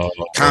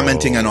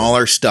commenting on all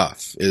our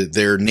stuff.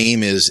 Their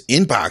name is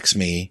Inbox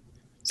Me,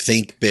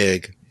 Think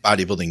Big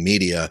Bodybuilding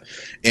Media.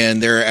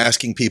 And they're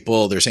asking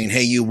people, they're saying,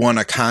 hey, you won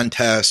a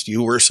contest.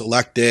 You were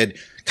selected.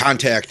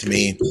 Contact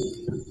me.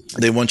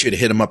 They want you to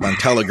hit them up on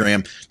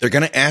Telegram. They're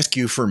going to ask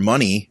you for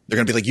money. They're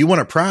going to be like, you want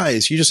a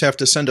prize? You just have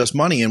to send us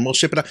money and we'll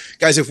ship it out.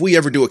 Guys, if we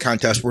ever do a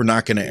contest, we're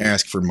not going to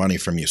ask for money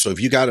from you. So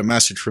if you got a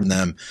message from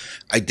them,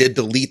 I did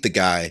delete the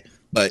guy,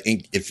 but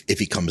if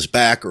he comes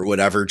back or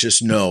whatever,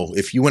 just know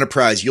if you win a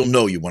prize, you'll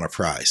know you won a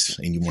prize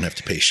and you won't have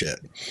to pay shit.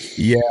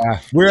 Yeah.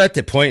 We're at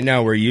the point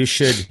now where you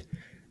should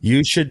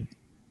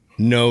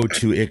know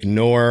to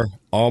ignore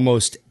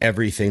almost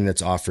everything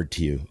that's offered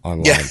to you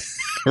online. Yeah.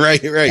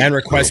 Right. And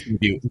requesting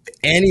you. If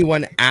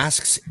anyone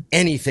asks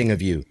anything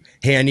of you,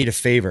 hey, I need a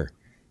favor.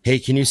 Hey,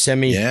 can you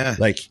send me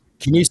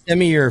can you send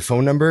me your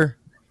phone number?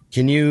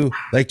 Can you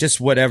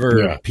just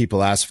whatever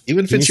people ask?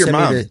 Even if it's your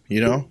mom,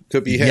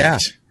 could be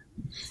hacked.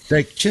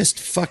 Yeah. Just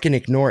fucking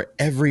ignore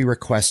every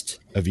request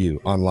of you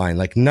online.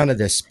 None of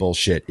this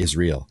bullshit is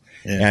real.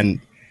 Yeah.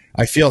 And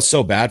I feel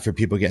so bad for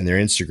people getting their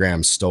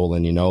Instagram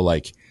stolen,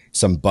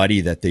 some buddy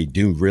that they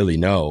do really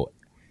know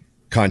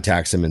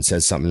contacts them and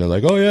says something. They're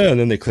like, oh yeah. And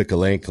then they click a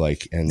link,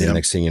 and the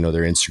next thing you know,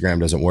 their Instagram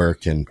doesn't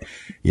work. And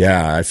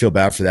yeah, I feel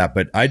bad for that,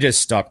 but I just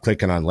stopped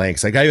clicking on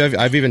links.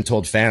 I've even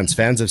told fans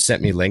have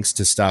sent me links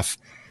to stuff.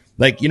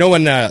 When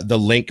the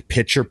link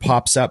picture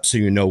pops up, so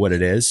you know what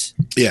it is.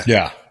 Yeah.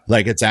 Yeah.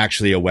 It's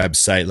actually a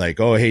website,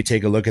 oh, hey,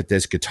 take a look at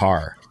this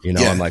guitar.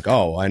 I'm like,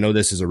 oh, I know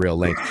this is a real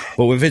link.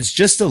 But if it's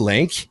just a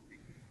link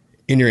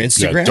in your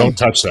Instagram, don't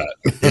touch that.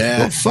 Yeah.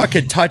 Don't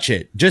fucking touch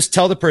it. Just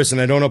tell the person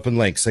I don't open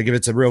links. If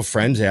it's a real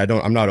friend,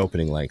 I'm not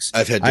opening links.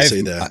 I've had to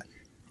say that.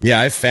 I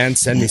have fans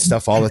send me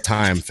stuff all the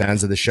time.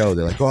 Fans of the show.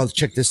 They're like, oh,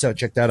 check this out.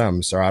 Check that out.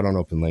 I'm sorry. I don't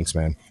open links,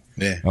 man.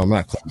 Yeah. I'm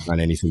not clicking on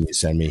anything you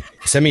send me.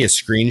 Send me a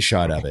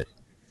screenshot of it.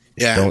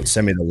 Yeah. Don't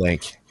send me the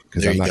link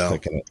because I'm not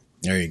clicking it.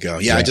 There you go.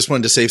 Yeah. I just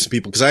wanted to save some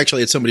people because I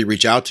actually had somebody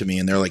reach out to me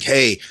and they're like,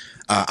 hey,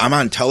 I'm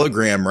on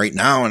Telegram right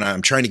now and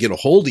I'm trying to get a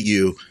hold of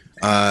you.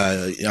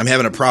 I'm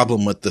having a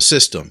problem with the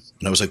system.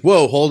 And I was like,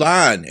 whoa, hold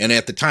on. And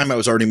at the time I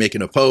was already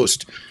making a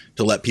post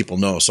to let people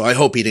know. So I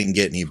hope he didn't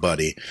get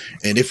anybody.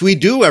 And if we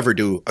do ever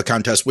do a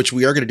contest, which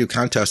we are going to do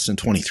contests in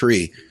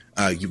 23,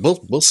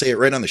 we'll say it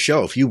right on the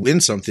show. If you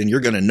win something, you're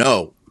going to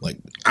know,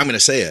 I'm going to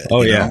say it.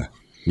 Oh yeah.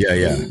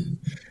 Know?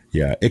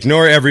 Yeah.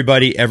 Ignore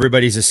everybody.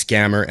 Everybody's a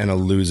scammer and a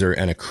loser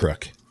and a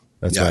crook.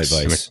 That's my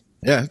advice.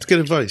 Yeah. It's good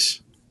advice.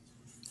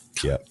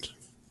 Yep.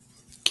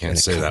 Can't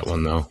say that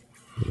one though.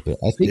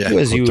 I think it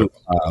was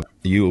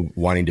you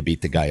wanting to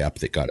beat the guy up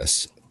that got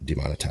us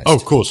demonetized. Oh,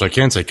 cool. So I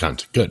can say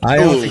cunt. Good. I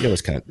don't think it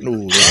was cunt.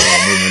 No.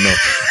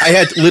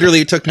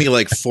 It took me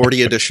like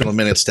 40 additional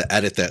minutes to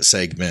edit that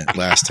segment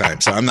last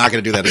time. So I'm not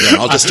going to do that again.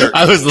 I'll just start.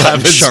 I was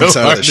laughing chunks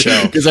out of the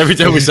show. Because every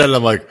time we said it,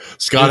 I'm like,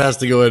 Scott has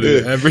to go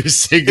in every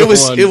single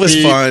one. It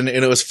was fun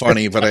and it was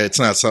funny, but it's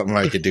not something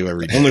I could do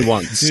every day. Only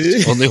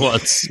once. Only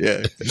once.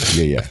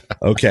 Yeah.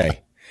 Okay.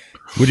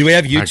 Well, do we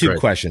have YouTube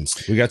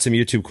questions? We got some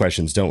YouTube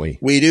questions, don't we?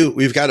 We do.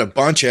 We've got a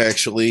bunch,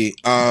 actually.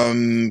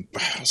 I'll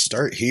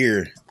start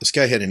here. This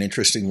guy had an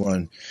interesting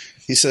one.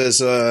 He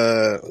says,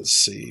 let's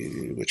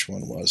see, which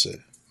one was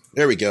it?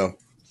 There we go.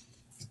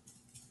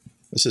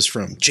 This is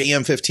from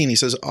JM15. He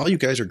says, all you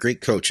guys are great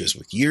coaches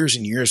with years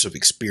and years of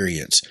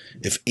experience.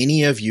 If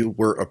any of you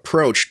were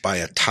approached by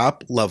a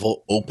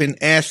top-level open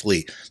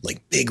athlete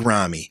like Big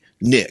Ramy,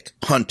 Nick,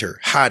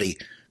 Hunter, Hottie,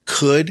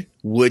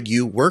 would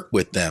you work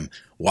with them?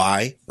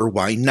 Why or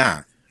why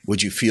not?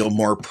 Would you feel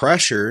more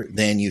pressure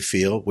than you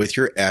feel with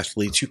your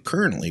athletes you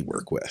currently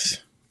work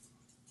with?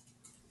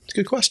 It's a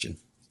good question.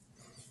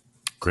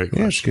 Great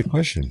question. Yeah, it's a good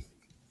question.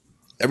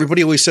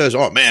 Everybody always says,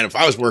 oh, man, if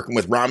I was working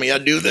with Ramy,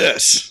 I'd do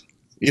this.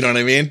 You know what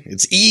I mean?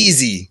 It's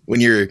easy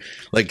when you're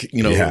like,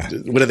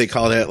 what do they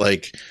call that?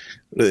 Like,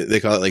 they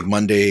call it like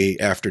Monday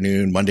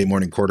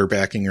morning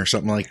quarterbacking or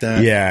something like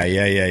that.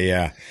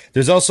 Yeah.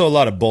 There's also a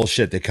lot of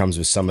bullshit that comes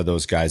with some of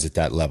those guys at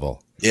that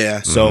level.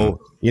 Yeah.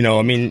 So,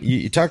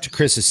 you talk to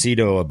Chris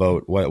Aceto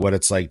about what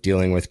it's like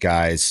dealing with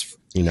guys,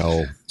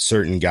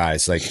 certain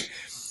guys. Like,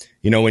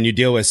 when you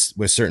deal with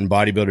certain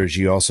bodybuilders,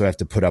 you also have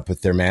to put up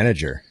with their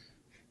manager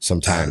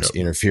sometimes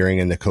interfering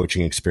in the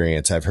coaching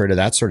experience. I've heard of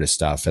that sort of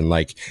stuff. And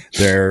like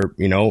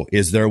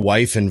is their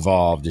wife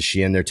involved? Is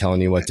she in there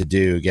telling you what to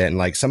do? Getting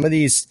like some of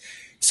these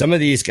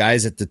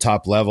guys at the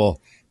top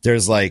level,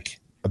 there's like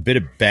a bit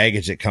of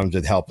baggage that comes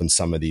with helping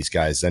some of these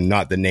guys, and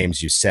not the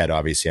names you said.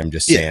 Obviously, I'm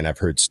just saying I've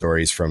heard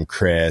stories from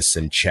Chris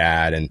and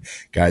Chad and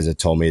guys that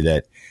told me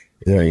that,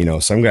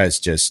 some guys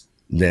just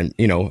then,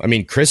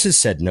 Chris has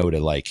said no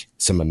to like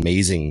some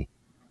amazing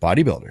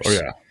bodybuilders. Oh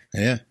yeah.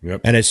 Yeah.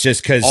 Yep. And it's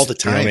just because all the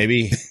time,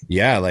 maybe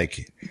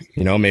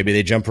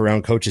they jump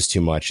around coaches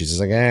too much. He's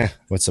just like,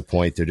 what's the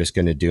point? They're just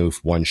going to do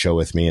one show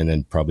with me and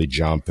then probably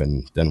jump.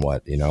 And then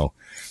what,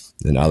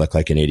 then I look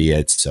like an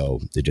idiot.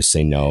 So they just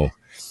say no.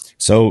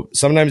 So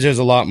sometimes there's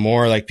a lot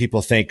more, like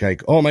people think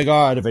like, oh my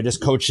God, if I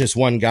just coach this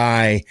one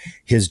guy,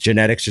 his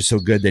genetics are so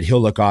good that he'll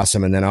look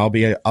awesome. And then I'll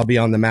be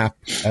on the map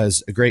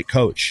as a great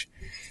coach.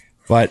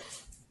 But,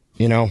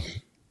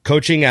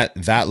 coaching at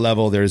that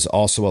level, there's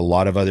also a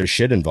lot of other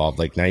shit involved.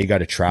 Like now you got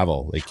to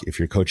travel. Like if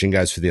you're coaching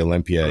guys for the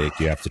Olympia,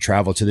 you have to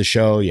travel to the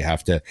show. You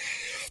have to,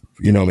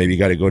 maybe you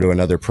got to go to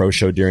another pro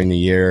show during the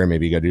year.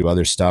 Maybe you got to do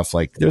other stuff.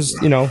 Like there's,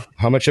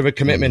 how much of a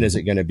commitment is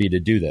it going to be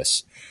to do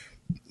this?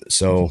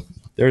 So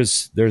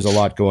there's a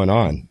lot going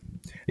on.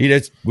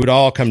 It would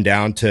all come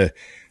down to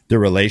the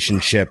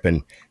relationship.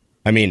 And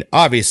I mean,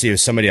 obviously if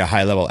somebody at a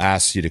high level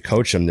asks you to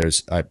coach them,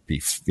 I'd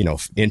be,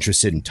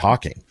 interested in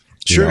talking.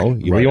 Sure.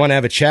 You want to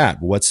have a chat.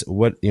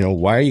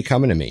 Why are you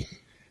coming to me?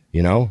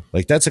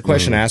 Like that's a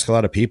question I ask a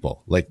lot of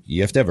people. Like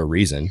you have to have a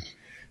reason.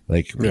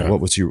 Like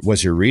what's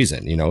your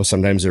reason?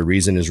 Sometimes their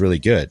reason is really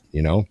good,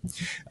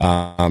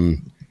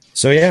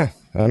 So yeah,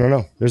 I don't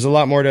know. There's a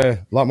lot more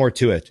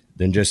to it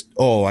than just,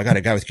 I got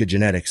a guy with good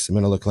genetics. I'm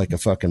going to look like a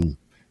fucking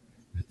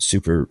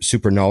super,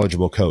 super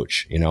knowledgeable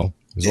coach.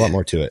 There's a lot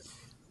more to it.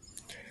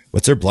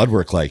 What's their blood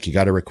work like? You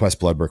got to request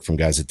blood work from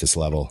guys at this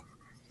level.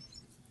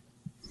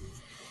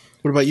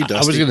 What about you, Dusty?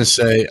 I was going to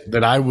say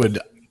that I would,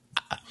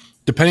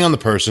 depending on the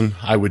person,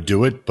 I would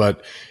do it.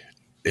 But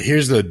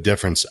here's the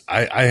difference.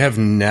 I have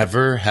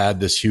never had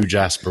this huge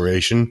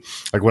aspiration.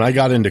 Like when I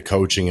got into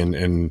coaching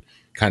and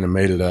kind of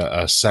made it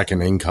a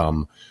second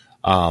income,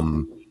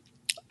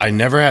 I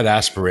never had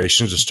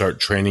aspirations to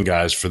start training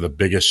guys for the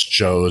biggest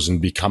shows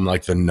and become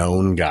like the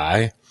known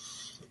guy.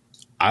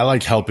 I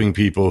like helping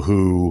people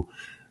who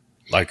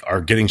like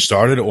are getting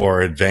started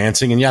or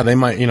advancing. And yeah, they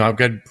might, I've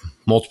got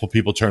multiple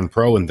people turn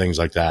pro and things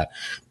like that.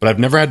 But I've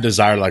never had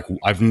desire. Like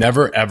I've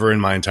never, ever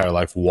in my entire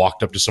life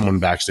walked up to someone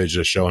backstage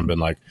at a show and been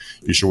like,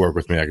 you should work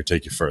with me. I could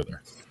take you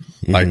further.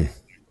 Mm-hmm. Like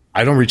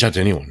I don't reach out to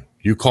anyone.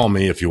 You call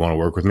me if you want to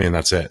work with me and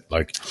that's it.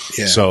 Like,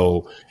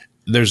 so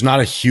there's not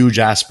a huge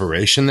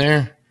aspiration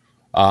there.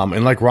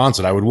 And like Ron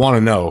said, I would want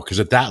to know, because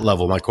at that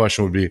level, my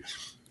question would be,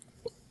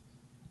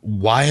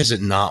 why has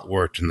it not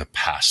worked in the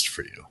past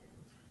for you?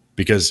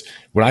 Because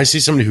when I see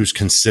somebody who's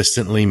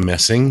consistently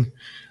missing,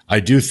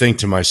 I do think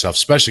to myself,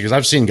 especially because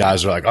I've seen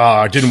guys who are like,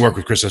 I didn't work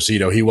with Chris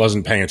Aceto. He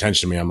wasn't paying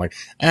attention to me. I'm like,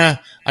 I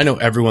know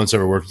everyone's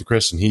ever worked with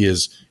Chris, and he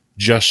is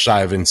just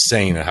shy of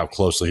insane at how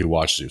closely he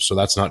watches you. So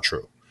that's not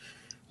true.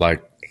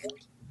 Like,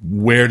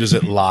 where does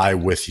it lie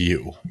with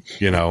you?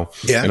 Yeah.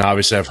 And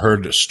obviously I've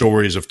heard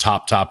stories of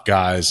top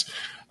guys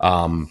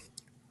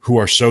who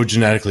are so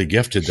genetically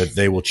gifted that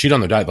they will cheat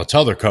on their diet. They'll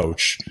tell their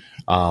coach,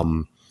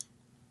 and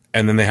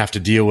then they have to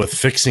deal with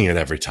fixing it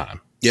every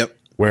time. Yep.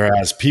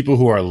 Whereas people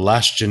who are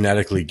less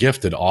genetically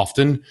gifted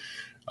often,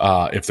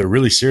 if they're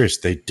really serious,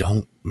 they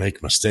don't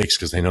make mistakes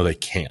because they know they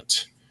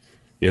can't.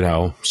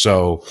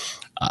 So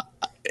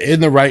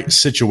in the right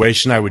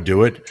situation, I would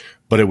do it,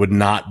 but it would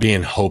not be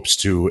in hopes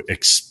to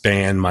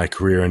expand my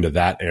career into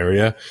that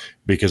area,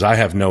 because I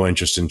have no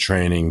interest in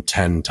training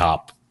 10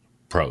 top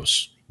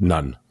pros.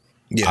 None.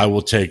 Yeah. I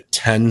will take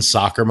 10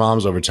 soccer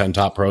moms over 10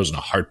 top pros in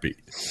a heartbeat.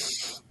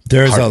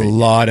 There's a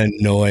lot of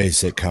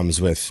noise that comes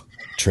with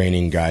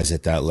training guys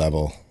at that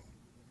level.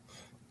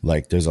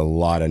 Like, there's a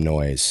lot of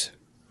noise.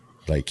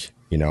 Like,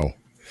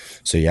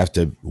 so you have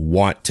to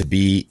want to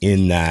be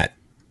in that,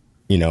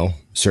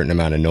 certain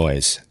amount of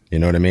noise. You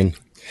know what I mean?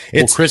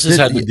 Chris has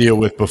had to deal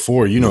with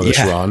before, this,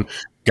 Ron,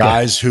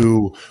 guys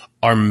who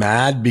are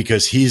mad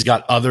because he's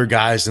got other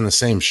guys in the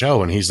same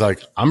show. And he's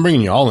like, I'm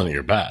bringing you all in at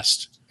your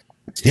best.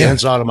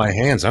 Hands out of my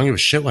hands. I don't give a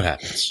shit what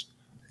happens.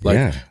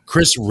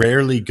 Chris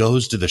rarely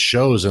goes to the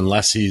shows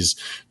unless he's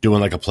doing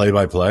like a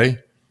play-by-play. He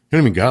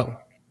don't even go.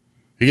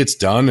 He gets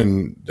done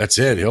and that's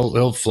it.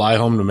 He'll fly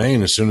home to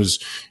Maine as soon as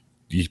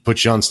he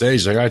puts you on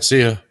stage. He's like, all right,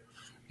 see ya.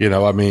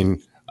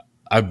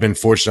 I've been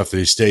fortunate enough that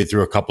he stayed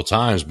through a couple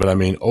times, but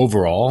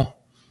overall,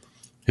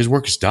 his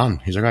work is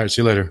done. He's like, all right,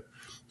 see you later.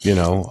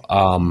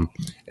 And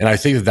I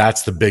think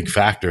that's the big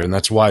factor. And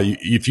that's why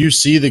if you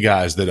see the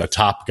guys that a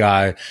top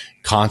guy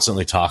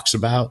constantly talks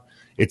about,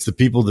 it's the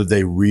people that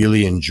they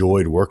really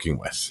enjoyed working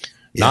with,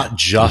 not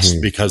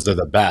just because they're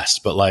the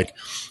best, but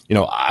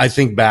I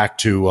think back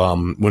to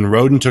when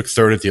Roden took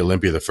third at the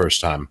Olympia the first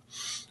time.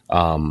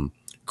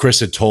 Chris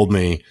had told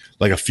me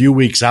like a few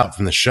weeks out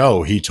from the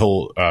show,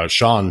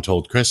 Sean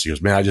told Chris, he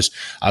goes, man,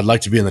 I'd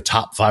like to be in the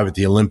top 5 at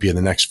the Olympia in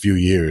the next few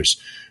years.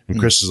 And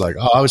Chris is like,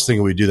 oh, I was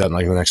thinking we'd do that in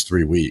like the next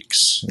 3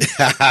 weeks.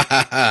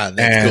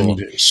 That's cool.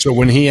 So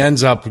when he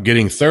ends up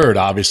getting third,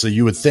 obviously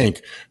you would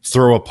think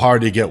throw a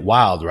party, get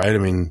wild, right? I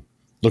mean,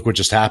 look what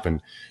just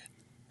happened.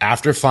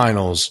 After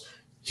finals,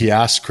 he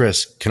asked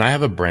Chris, can I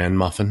have a bran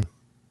muffin?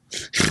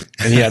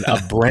 And he had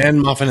a bran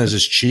muffin as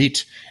his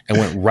cheat and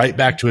went right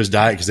back to his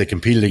diet because they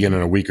competed again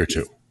in a week or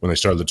two when they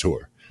started the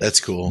tour.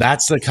 That's cool.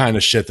 That's the kind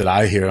of shit that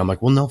I hear. I'm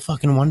like, well, no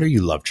fucking wonder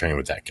you love training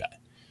with that guy.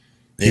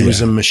 He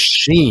was a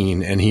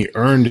machine and he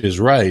earned his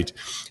right.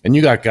 And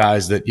you got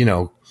guys that,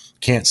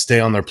 can't stay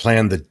on their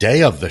plan the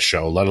day of the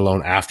show, let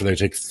alone after they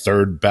take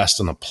third best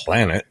on the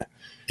planet.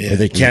 Yeah. Or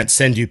they can't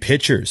send you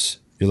pictures.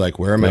 You're like,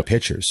 where are my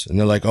pictures? And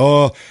they're like,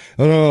 oh,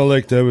 I don't know.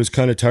 Like, I was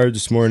kind of tired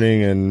this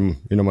morning and,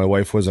 my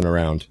wife wasn't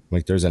around.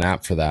 Like, there's an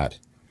app for that.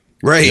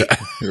 Right.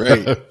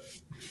 Right.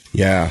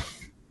 Yeah.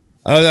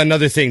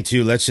 Another thing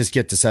too, let's just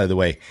get this out of the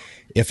way.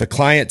 If a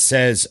client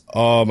says,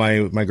 oh,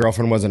 my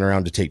girlfriend wasn't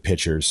around to take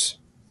pictures,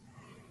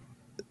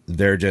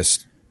 they're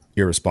just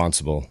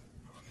irresponsible.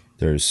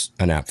 There's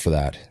an app for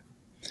that.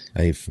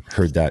 I've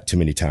heard that too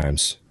many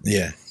times.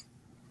 Yeah.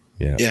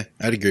 Yeah,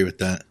 I'd agree with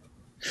that.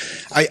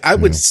 I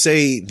would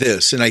say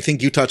this, and I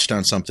think you touched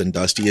on something,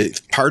 Dusty.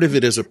 Part of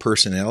it is a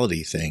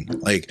personality thing.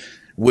 Like,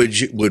 would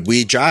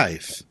we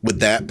jive?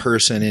 Would that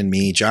person and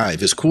me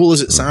jive? As cool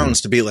as it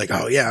sounds to be like,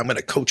 oh yeah, I'm going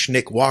to coach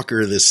Nick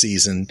Walker this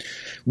season.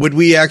 Would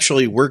we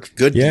actually work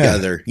good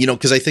together?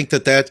 Because I think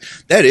that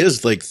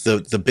is like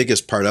the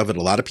biggest part of it.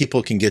 A lot of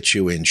people can get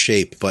you in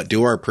shape, but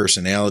do our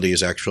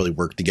personalities actually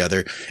work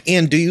together?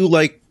 And do you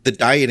like the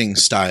dieting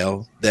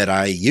style that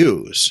I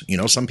use?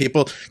 Some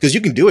people, because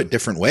you can do it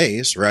different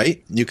ways,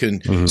 right? You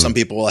can, some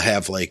people will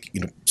have like,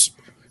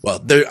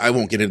 I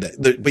won't get into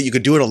that, but you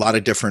could do it a lot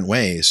of different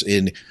ways.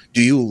 And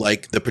do you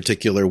like the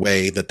particular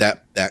way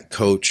that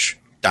coach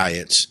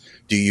diets?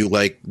 Do you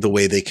like the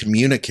way they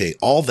communicate?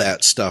 All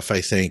that stuff,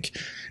 I think,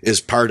 is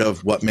part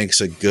of what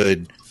makes a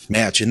good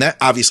match. And that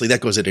obviously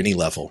that goes at any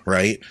level,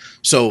 right?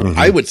 So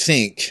I would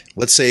think,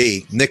 let's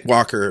say Nick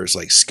Walker is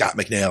like, Scott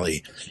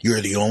McNally,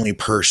 you're the only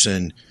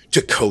person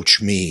to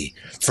coach me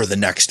for the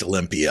next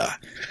Olympia.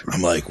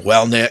 I'm like,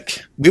 well,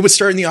 Nick, we would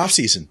start in the off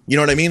season. You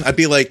know what I mean? I'd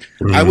be like,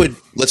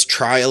 let's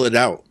trial it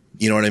out.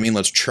 You know what I mean?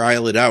 Let's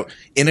trial it out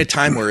in a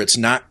time where it's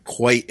not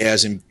quite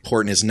as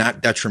important, it's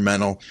not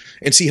detrimental,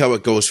 and see how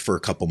it goes for a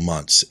couple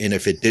months. And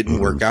if it didn't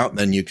work out,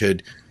 then you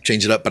could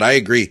change it up. But I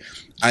agree.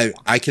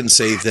 I can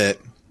say that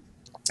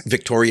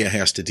Victoria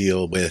has to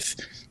deal with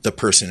the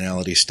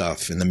personality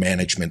stuff and the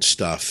management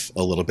stuff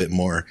a little bit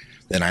more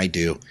than I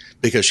do,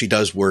 because she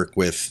does work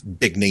with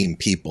big name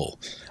people.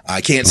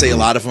 I can't say a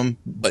lot of them,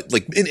 but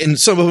like, and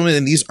some of them,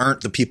 and these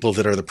aren't the people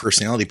that are the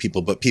personality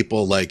people, but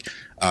people like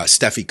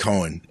Steffi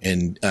Cohen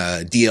and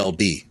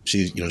DLB.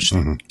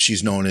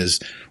 She's known as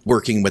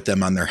working with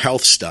them on their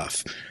health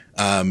stuff.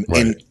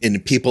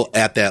 And people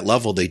at that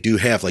level, they do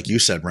have, like you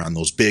said, Ron,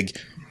 those big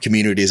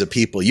communities of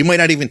people. You might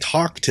not even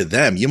talk to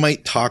them. You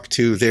might talk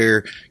to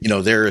their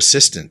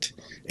assistant,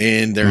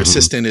 and their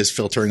assistant is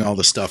filtering all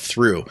the stuff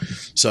through.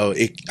 So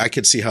I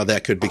could see how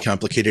that could be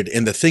complicated.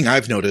 And the thing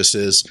I've noticed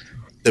is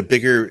the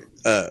bigger,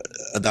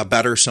 the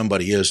better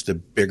somebody is, the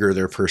bigger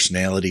their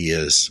personality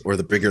is, or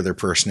the bigger their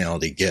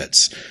personality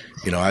gets.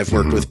 I've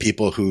worked with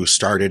people who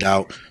started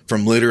out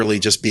from literally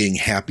just being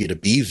happy to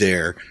be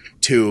there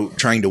to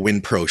trying to win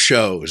pro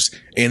shows.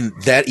 And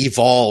that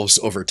evolves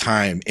over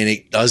time, and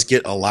it does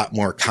get a lot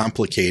more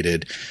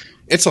complicated.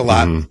 It's a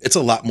lot. It's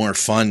a lot more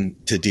fun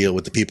to deal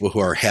with the people who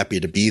are happy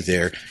to be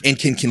there and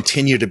can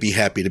continue to be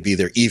happy to be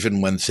there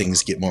even when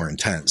things get more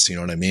intense. You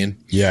know what I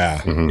mean?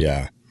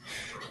 Yeah.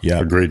 Yeah.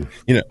 Agreed.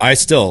 I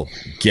still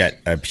get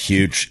a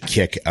huge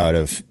kick out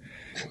of,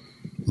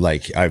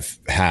 like, I've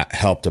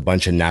helped a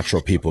bunch of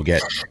natural people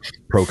get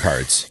pro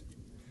cards.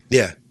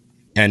 Yeah.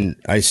 And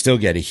I still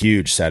get a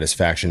huge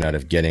satisfaction out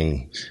of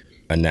getting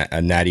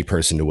a natty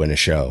person to win a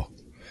show.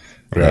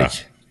 Yeah.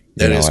 Like,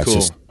 that is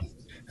cool.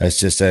 That's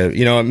just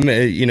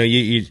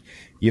you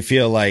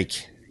feel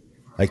like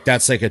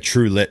that's like a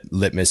true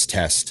litmus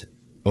test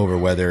over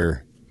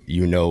whether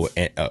you know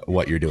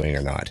what you're doing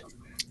or not.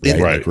 Right?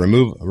 Right. Like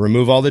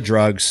remove all the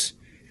drugs,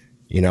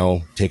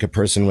 take a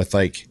person with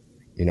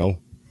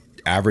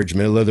average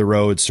middle of the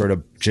road sort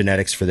of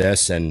genetics for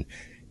this. And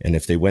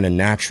if they win a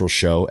natural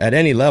show at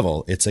any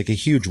level, it's like a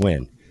huge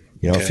win.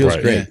 It feels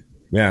great.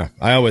 Yeah.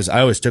 I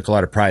always took a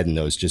lot of pride in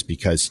those just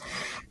because,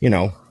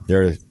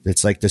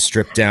 it's like the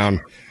stripped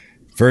down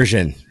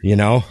version,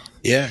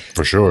 Yeah,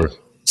 for sure.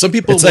 Some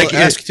people will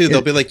ask too.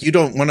 They'll be like, "You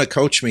don't want to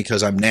coach me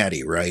because I'm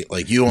natty, right?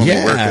 Like you only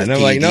work with and I'm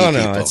PED like, no.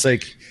 people." It's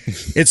like,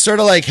 it's sort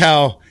of like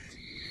how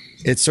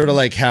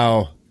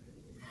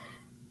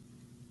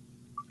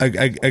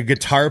a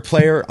guitar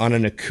player on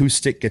an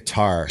acoustic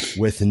guitar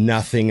with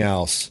nothing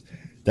else.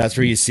 That's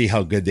where you see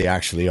how good they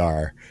actually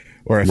are.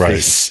 Or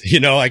if they,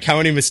 like how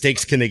many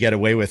mistakes can they get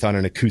away with on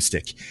an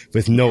acoustic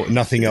with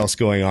nothing else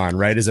going on,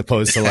 right? As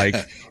opposed to like,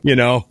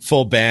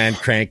 full band,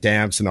 cranked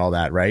amps and all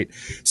that, right?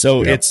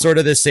 So it's sort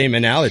of the same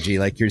analogy.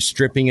 Like you're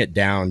stripping it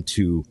down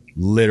to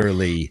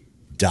literally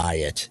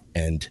diet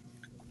and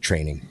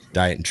training.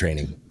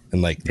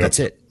 And like, that's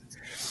it.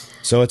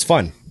 So it's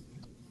fun.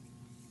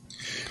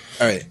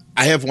 All right.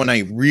 I have one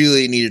I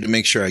really needed to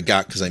make sure I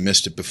got because I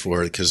missed it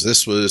before, because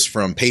this was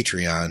from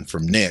Patreon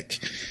from Nick.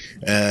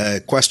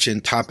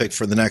 Question topic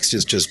for the next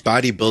is just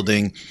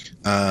bodybuilding.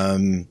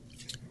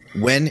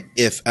 When,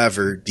 if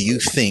ever, do you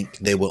think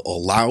they will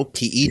allow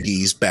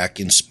PEDs back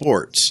in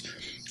sports?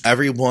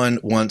 Everyone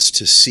wants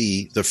to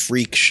see the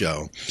freak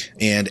show.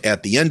 And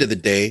at the end of the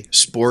day,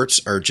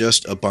 sports are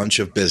just a bunch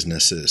of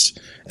businesses.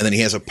 And then he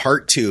has a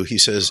part 2. He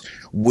says,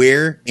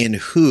 where and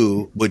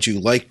who would you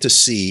like to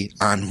see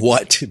on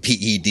what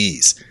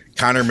PEDs?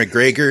 Conor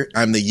McGregor,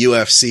 I'm the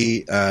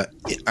UFC.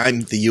 I'm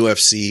the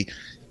UFC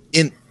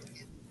in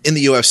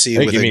the UFC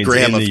with a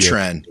gram of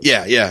trend.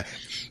 Yeah.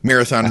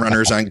 Marathon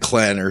runners on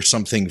Glenn or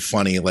something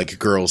funny like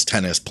girls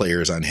tennis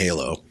players on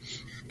Halo.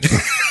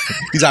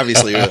 He's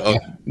obviously a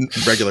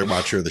regular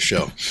watcher of the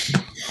show.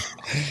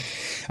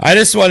 I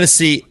just want to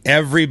see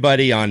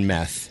everybody on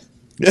meth.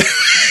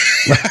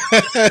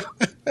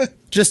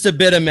 Just a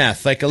bit of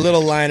meth, like a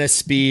little line of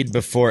speed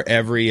before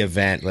every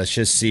event. Let's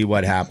just see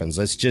what happens.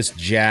 Let's just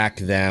jack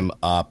them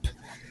up,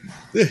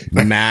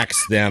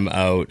 max them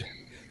out.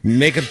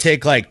 Make them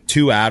take like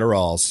 2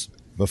 Adderalls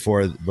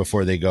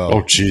before they go.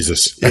 Oh,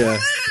 Jesus.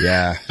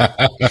 Yeah.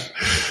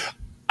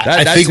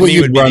 I think what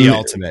you'd run, the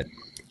ultimate.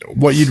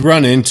 What you'd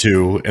run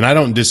into, and I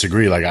don't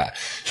disagree,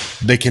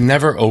 they can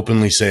never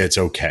openly say it's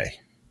okay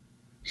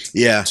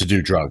to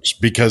do drugs.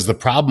 Because the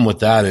problem with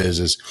that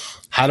is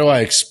how do I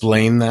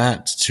explain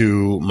that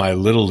to my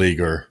little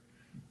leaguer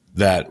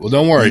that, well,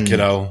 don't worry,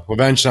 kiddo,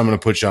 eventually I'm going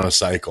to put you on a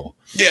cycle.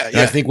 And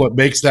I think what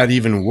makes that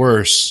even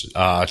worse,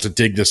 to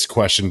dig this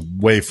question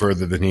way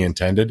further than he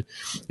intended,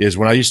 is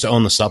when I used to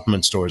own the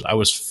supplement stores, I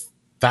was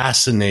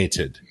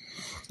fascinated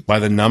by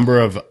the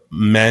number of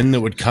men that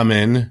would come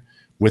in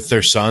with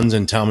their sons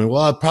and tell me,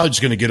 well, I'm probably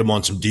just going to get them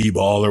on some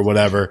D-ball or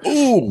whatever.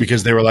 Ooh.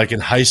 Because they were like in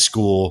high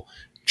school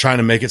trying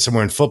to make it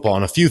somewhere in football.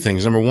 And a few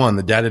things. Number one,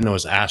 the dad didn't know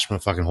his ass from a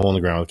fucking hole in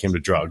the ground when it came to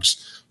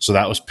drugs. So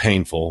that was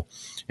painful.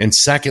 And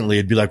secondly,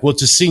 it'd be like, well,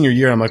 it's a senior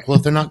year. I'm like, well,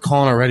 if they're not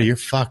calling already, you're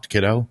fucked,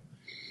 kiddo.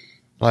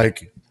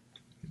 Like,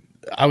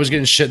 I was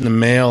getting shit in the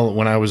mail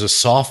when I was a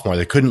sophomore.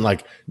 They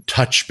couldn't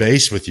touch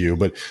base with you.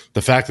 But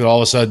the fact that all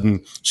of a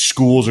sudden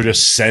schools are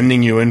just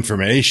sending you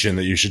information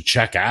that you should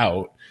check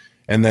out.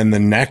 And then the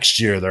next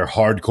year they're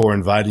hardcore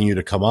inviting you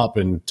to come up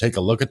and take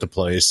a look at the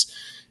place.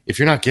 If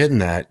you're not getting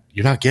that,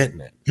 you're not getting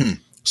it.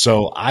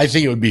 So I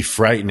think it would be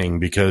frightening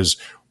because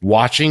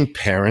watching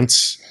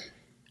parents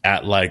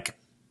at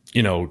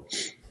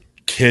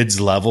kids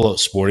level at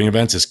sporting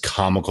events is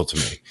comical to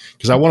me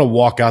because I want to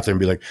walk out there and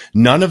be like,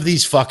 none of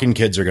these fucking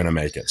kids are going to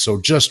make it.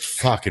 So just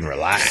fucking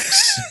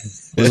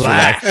relax.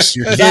 Relax.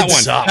 Your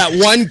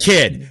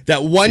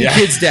that one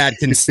kid's dad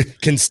can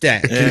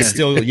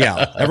still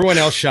yell. Everyone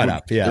else shut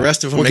up. Yeah. The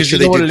rest of them make sure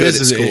they do good at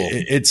school.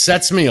 It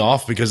sets me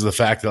off because of the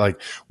fact that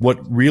what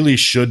really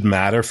should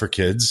matter for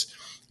kids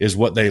is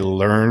what they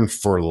learn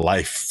for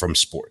life from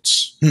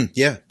sports.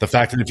 Yeah. The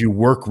fact that if you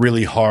work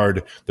really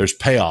hard, there's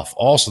payoff.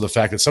 Also, the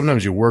fact that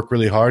sometimes you work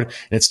really hard and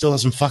it still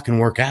doesn't fucking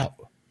work out.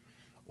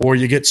 Or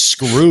you get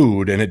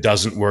screwed and it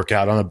doesn't work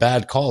out on a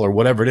bad call or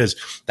whatever it is.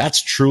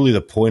 That's truly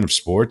the point of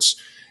sports.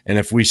 And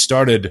if we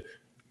started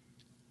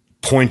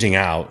pointing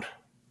out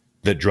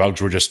that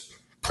drugs were just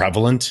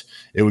prevalent,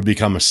 it would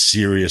become a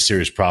serious,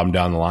 serious problem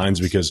down the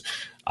lines because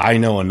I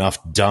know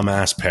enough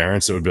dumbass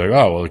parents that would be like,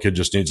 oh, well, the kid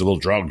just needs a little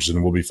drugs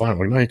and we'll be fine. I'm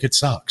like, no, your kid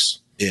sucks.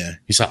 Yeah.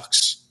 He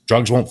sucks.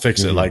 Drugs won't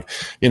fix it. Like,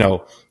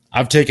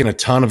 I've taken a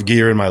ton of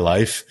gear in my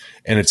life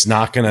and it's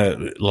not going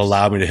to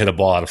allow me to hit a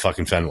ball out of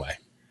fucking Fenway.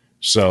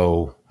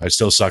 So I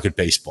still suck at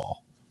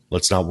baseball.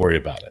 Let's not worry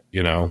about it,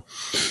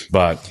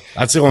 But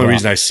that's the only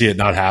reason I see it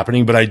not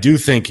happening. But I do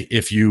think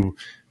if you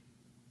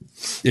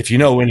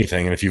know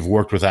anything and if you've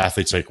worked with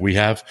athletes like we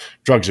have,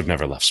 drugs have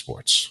never left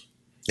sports.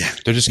 Yeah.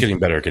 They're just getting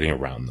better at getting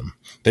around them.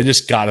 They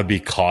just got to be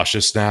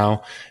cautious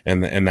now,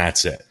 and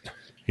that's it.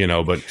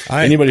 But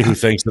anybody who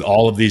thinks that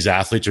all of these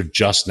athletes are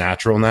just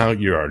natural now,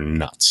 you are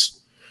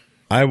nuts.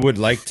 I would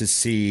like to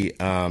see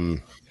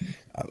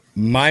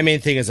my main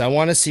thing is I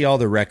want to see all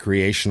the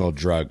recreational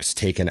drugs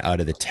taken out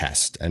of the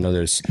test. I know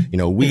there's,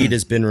 weed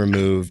has been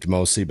removed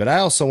mostly, but I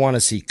also want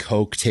to see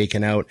coke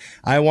taken out.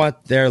 I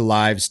want their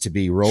lives to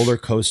be roller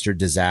coaster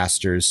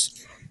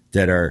disasters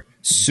that are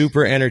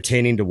super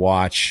entertaining to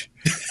watch.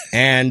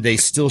 And they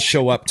still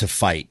show up to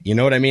fight. You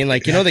know what I mean?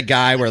 Like, the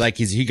guy where like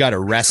he got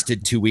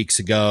arrested 2 weeks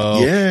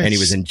ago and he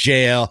was in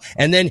jail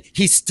and then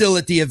he's still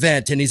at the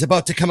event and he's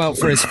about to come out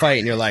for his fight.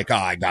 And you're like, oh,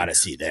 I got to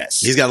see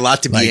this. He's got a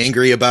lot to be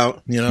angry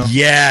about,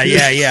 Yeah.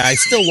 I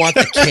still want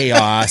the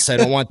chaos. I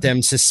don't want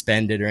them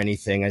suspended or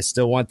anything. I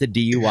still want the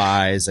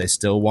DUIs. I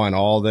still want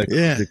all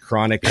the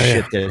chronic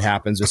shit that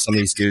happens with some of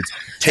these dudes.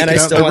 And I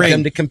still want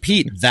them to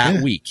compete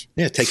that week.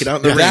 Yeah. Take it out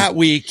in the ring. That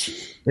week.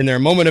 In their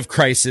moment of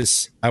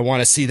crisis, I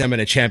want to see them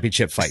in a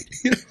championship fight.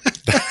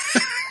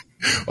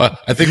 Well,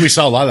 I think we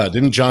saw a lot of that.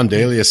 Didn't John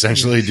Daly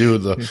essentially do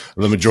the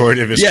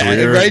majority of his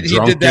career right? He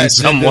did that in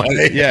some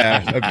way?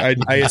 Yeah.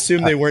 I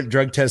assume they weren't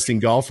drug testing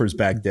golfers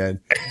back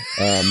then.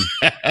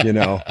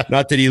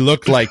 Not that he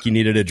looked like he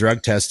needed a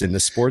drug test in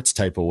the sports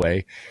type of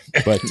way,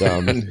 but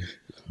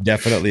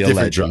definitely a different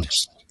legend.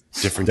 Drugs.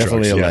 Definitely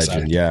drugs, a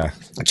legend. Yeah.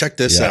 Check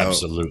this out.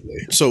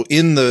 Absolutely. So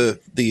in the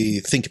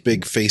Think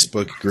Big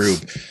Facebook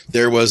group,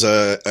 there was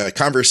a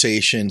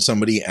conversation.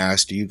 Somebody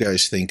asked, do you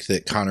guys think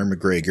that Conor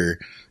McGregor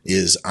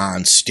is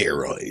on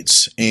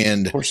steroids?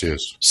 And of course he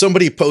is.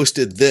 Somebody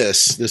posted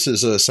this. This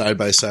is a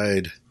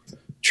side-by-side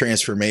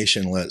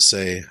transformation, let's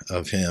say,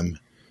 of him.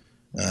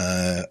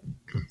 And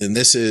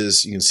this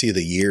is, you can see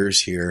the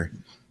years here.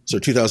 So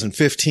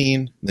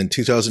 2015, then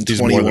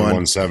 2021. He's more than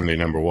 170,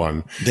 number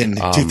one. Then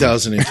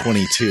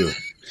 2022.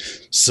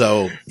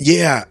 So,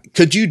 yeah.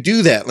 Could you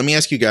do that? Let me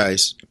ask you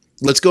guys.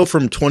 Let's go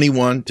from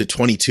 21 to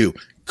 22.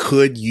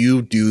 Could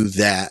you do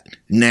that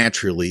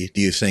naturally,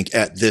 do you think,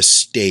 at this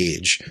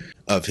stage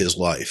of his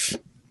life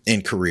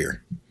and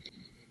career?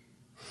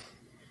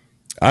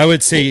 I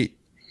would say,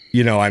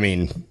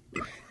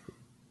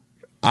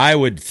 I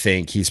would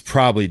think he's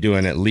probably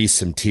doing at least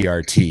some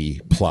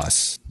TRT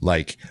plus.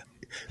 Like,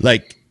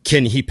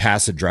 can he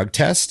pass a drug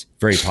test?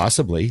 Very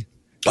possibly.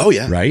 Oh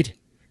yeah. Right.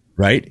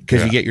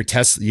 Because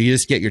you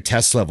just get your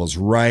test levels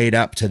right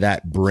up to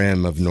that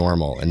brim of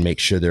normal and make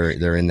sure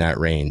they're in that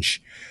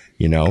range,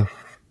 and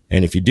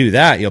if you do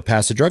that, you'll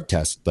pass a drug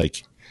test.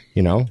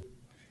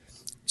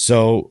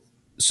 So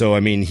I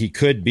mean, he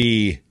could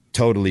be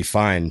totally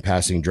fine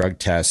passing drug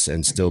tests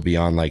and still be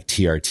on like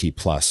TRT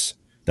plus.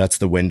 That's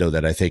the window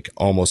that I think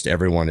almost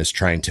everyone is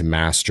trying to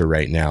master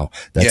right now.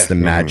 That's the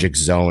magic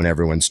zone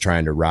everyone's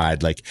trying to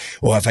ride. Like,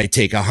 if I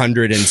take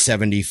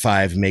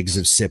 175 mgs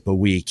of sip a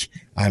week,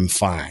 I'm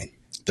fine.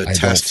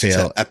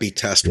 The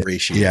epi-test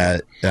ratio. Yeah,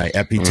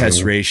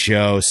 epi-test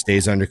ratio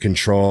stays under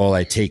control.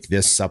 I take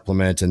this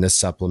supplement and this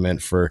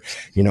supplement for,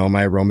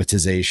 my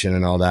aromatization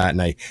and all that,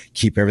 and I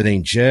keep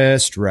everything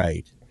just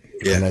right.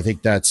 Yeah. And I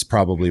think that's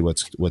probably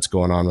what's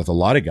going on with a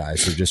lot of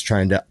guys. They're just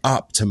trying to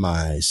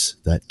optimize,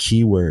 that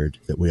keyword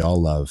that we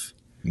all love.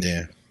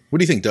 Yeah. What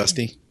do you think,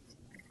 Dusty?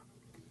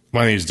 I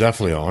think he's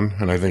definitely on,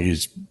 and I think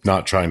he's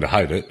not trying to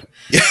hide it.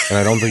 And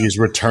I don't think he's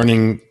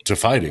returning to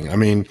fighting. I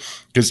mean,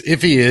 because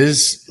if he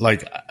is,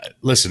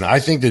 listen, I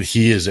think that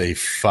he is a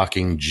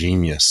fucking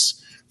genius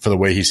for the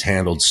way he's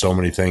handled so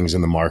many things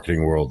in the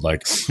marketing world.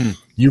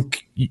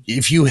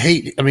 If you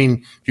hate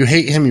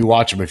him, you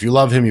watch him. If you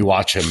love him, you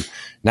watch him.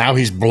 Now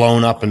he's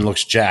blown up and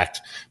looks jacked.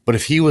 But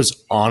if he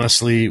was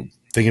honestly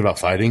thinking about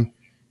fighting,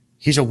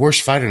 he's a worse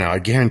fighter now. I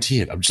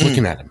guarantee it. I'm just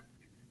looking at him.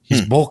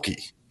 He's bulky.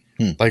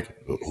 Like,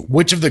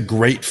 which of the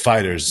great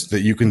fighters that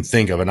you can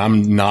think of, and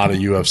I'm not a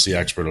UFC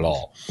expert at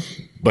all,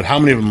 but how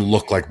many of them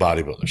look like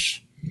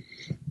bodybuilders?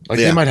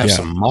 They might have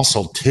some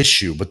muscle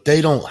tissue, but they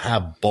don't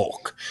have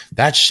bulk.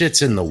 That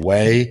shit's in the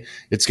way.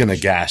 It's going to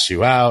gas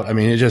you out. I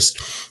mean, it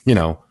just,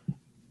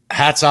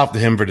 hats off to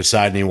him for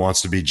deciding he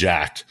wants to be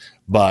jacked.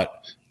 But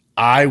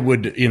I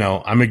would,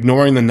 I'm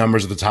ignoring the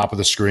numbers at the top of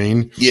the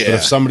screen. Yeah. But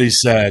if somebody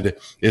said,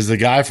 is the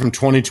guy from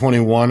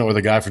 2021 or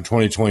the guy from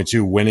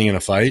 2022 winning in a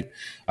fight?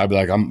 I'd be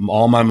like, I'm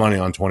all my money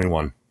on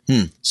 21.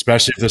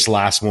 Especially if this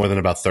lasts more than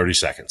about 30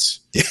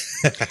 seconds.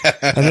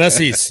 Unless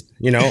he's,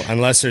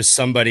 unless there's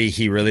somebody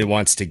he really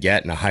wants to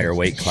get in a higher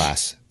weight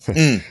class.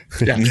 Yeah,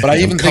 but I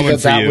even think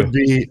that would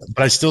be,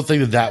 but I still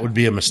think that would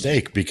be a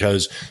mistake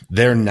because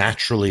they're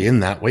naturally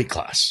in that weight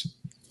class.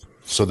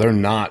 So they're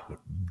not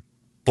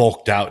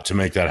bulked out to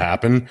make that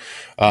happen.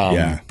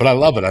 But I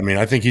love it. I mean,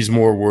 I think he's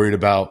more worried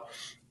about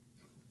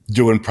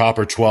doing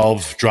proper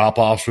 12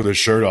 drop-offs with his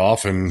shirt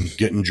off and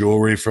getting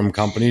jewelry from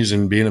companies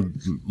and being a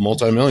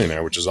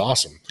multimillionaire, which is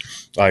awesome.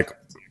 Like,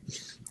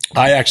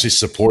 I actually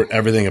support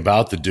everything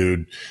about the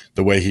dude,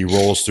 the way he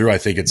rolls through. I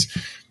think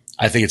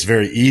it's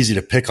very easy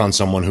to pick on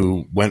someone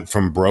who went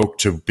from broke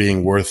to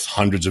being worth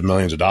hundreds of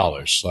millions of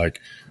dollars. Like,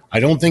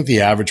 I don't think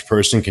the average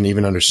person can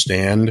even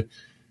understand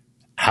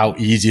how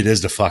easy it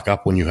is to fuck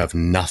up when you have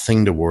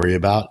nothing to worry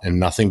about and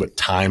nothing but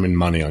time and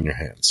money on your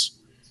hands.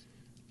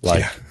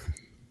 Like,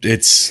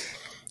 it's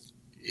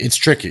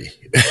tricky.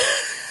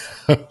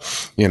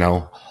 You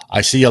know,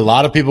 I see a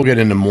lot of people get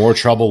into more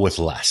trouble with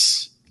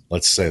less.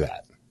 Let's say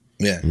that.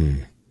 Yeah.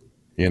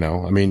 You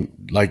know, I mean,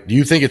 like, do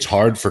you think it's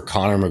hard for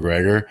Conor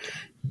McGregor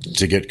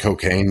to get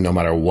cocaine no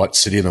matter what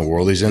city in the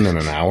world he's in an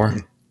hour?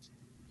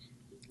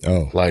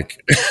 Oh,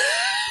 like,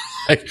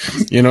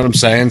 you know what I'm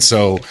saying?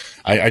 So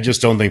I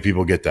just don't think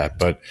people get that.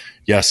 But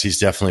yes, he's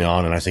definitely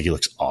on, and I think he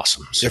looks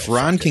awesome. So if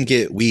Ron can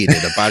get weed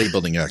at a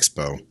bodybuilding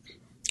expo,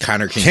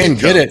 Conor can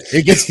get it.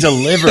 It gets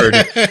delivered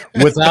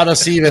without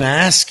us even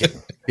asking.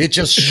 It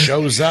just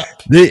shows up.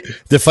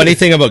 The funny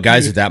thing about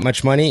guys with that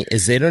much money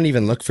is they don't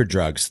even look for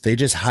drugs. They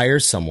just hire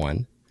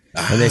someone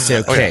and they say,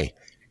 okay,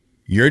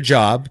 your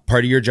job,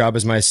 part of your job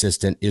as my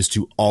assistant is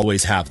to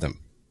always have them.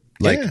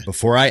 Like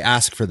before I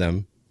ask for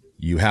them,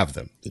 you have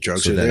them. The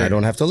drugs so are then there. I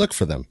don't have to look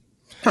for them.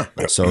 Huh.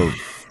 So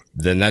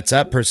then that's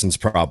that person's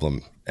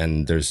problem.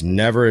 And there's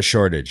never a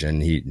shortage.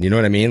 And you know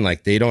what I mean?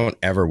 Like, they don't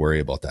ever worry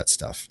about that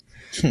stuff.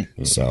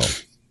 So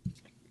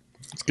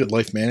it's good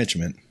life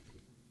management.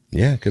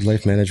 Yeah, good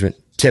life management.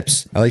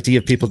 Tips. I like to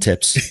give people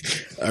tips.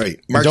 All right.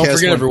 Mark, don't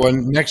forget,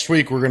 everyone, next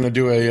week we're going to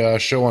do a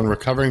show on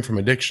recovering from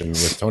addiction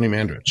with Tony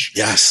Mandrich.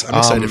 Yes, I'm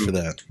excited for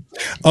that.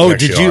 Oh,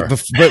 did you?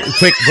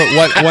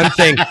 But one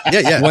thing.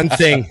 Yeah.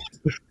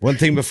 One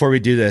thing before we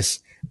do this.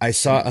 I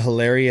saw a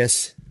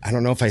hilarious, I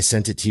don't know if I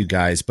sent it to you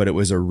guys, but it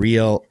was a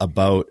reel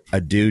about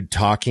a dude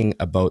talking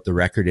about the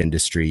record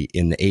industry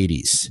in the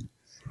 80s.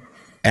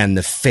 And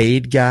the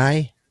fade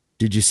guy,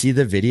 did you see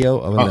the video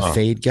of the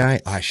fade guy?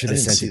 Oh, I should have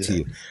sent it to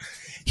you.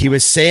 He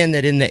was saying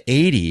that in the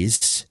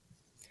 80s,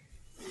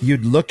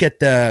 you'd look at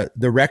the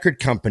record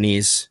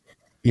companies,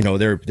 you know,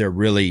 they're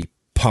really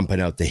pumping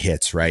out the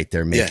hits, right?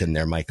 They're making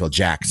their Michael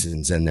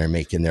Jacksons and they're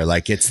making their,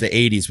 like, it's the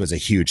 80s was a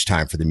huge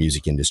time for the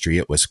music industry.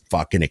 It was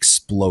fucking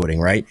exploding,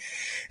 right?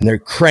 And they're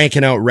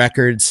cranking out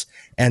records.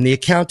 And the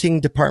accounting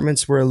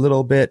departments were a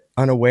little bit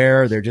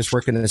unaware. They're just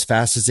working as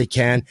fast as they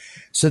can.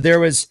 So there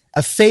was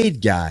a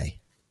fade guy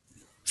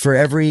for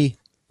every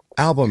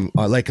album.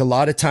 Like, a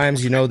lot of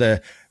times, you know,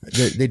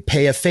 they'd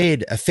pay a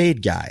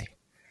fade guy.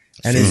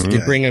 And they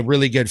bring a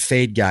really good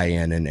fade guy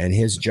in. And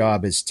his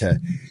job is to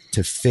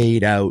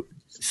fade out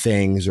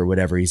things or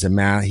whatever. He's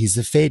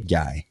the fade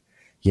guy.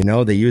 You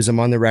know, they use him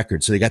on the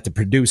record. So they got the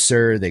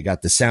producer, they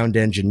got the sound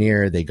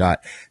engineer, they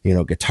got, you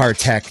know, guitar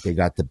tech, they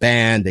got the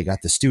band, they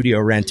got the studio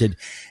rented,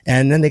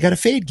 and then they got a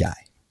fade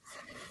guy.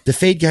 The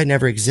fade guy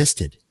never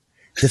existed.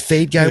 The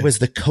fade guy was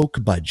the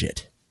Coke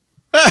budget.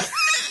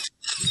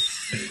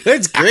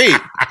 That's great.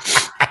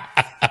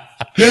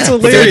 That's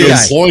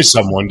hilarious. To employ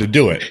someone to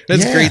do it.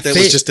 That's great. That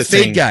was just a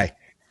thing.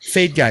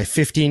 Fade guy,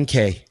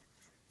 $15K.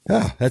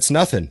 Oh, that's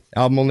nothing.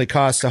 Album only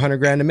costs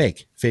 $100,000 to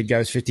make. Fade guy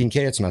was $15K.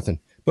 It's nothing.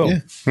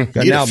 Boom. Yeah.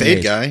 You need a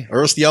fade guy,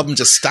 or else the album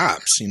just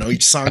stops. You know,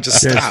 each song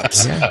just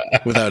stops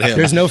without him.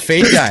 There's no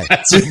fade guy.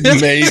 That's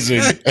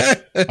amazing.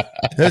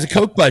 There's a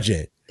Coke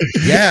budget.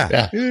 Yeah.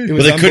 But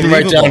they couldn't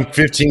write down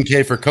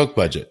 $15K for Coke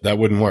budget. That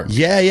wouldn't work.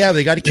 Yeah.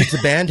 They got to keep the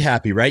band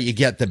happy, right? You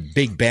get the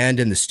big band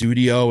in the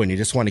studio and you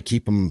just want to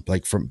keep them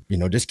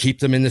just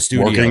keep them in the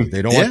studio. Working.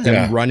 They don't want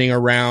them running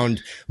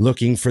around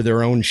looking for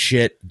their own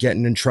shit,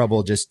 getting in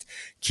trouble. Just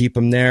keep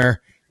them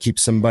there. Keep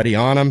somebody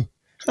on them.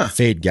 Huh.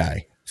 Fade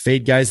guy.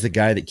 Fade guy's the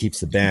guy that keeps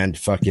the band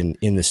fucking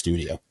in the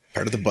studio.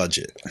 Part of the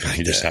budget.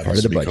 He just part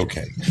of the budget.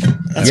 Okay.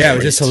 It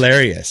was just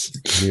hilarious.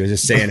 He was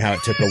just saying how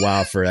it took a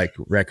while for like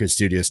record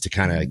studios to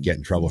kind of get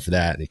in trouble for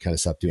that, and they kind of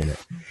stopped doing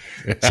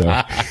it. So,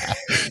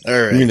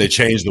 all right. I mean, they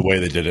changed the way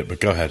they did it, but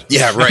go ahead.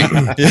 Yeah,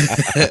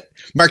 right.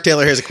 Mark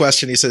Taylor has a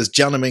question. He says,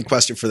 "Gentlemen,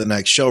 question for the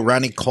next show.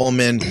 Ronnie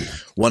Coleman,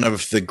 one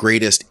of the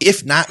greatest,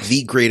 if not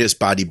the greatest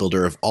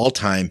bodybuilder of all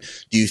time.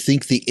 Do you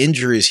think the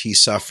injuries he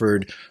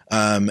suffered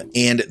and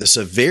the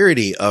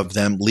severity of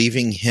them,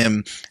 leaving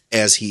him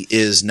as he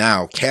is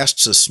now,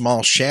 casts a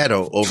small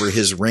shadow over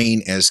his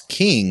reign as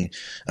king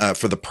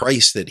for the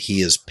price that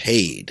he is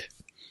paid?"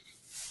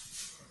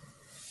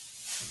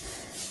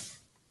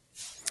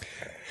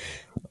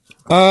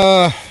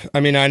 I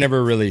mean, I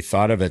never really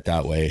thought of it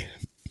that way.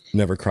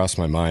 Never crossed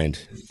my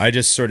mind. I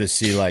just sort of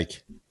see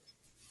like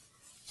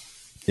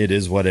it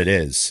is what it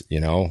is, you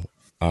know?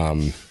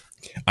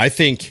 I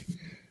think,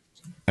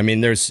 I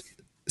mean, there's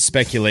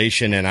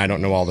speculation and I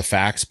don't know all the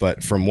facts,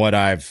 but from what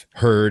I've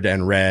heard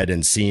and read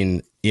and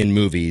seen in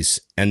movies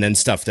and then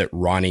stuff that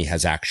Ronnie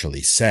has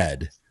actually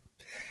said,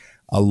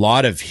 a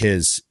lot of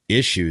his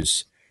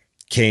issues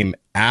came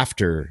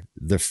after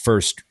the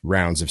first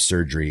rounds of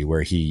surgery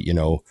where he,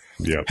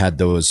 had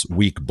those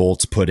weak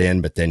bolts put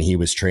in, but then he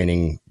was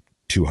training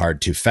too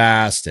hard, too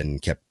fast,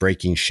 and kept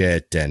breaking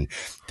shit, and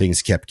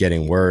things kept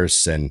getting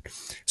worse. And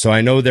so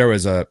I know there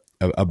was a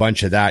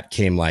bunch of that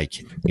came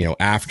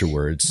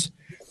afterwards,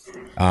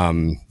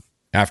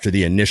 after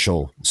the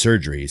initial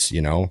surgeries,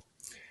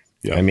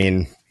 Yeah. I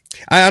mean,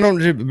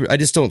 I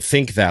just don't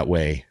think that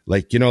way.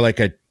 Like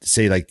I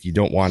say, like, you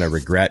don't want to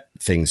regret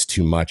things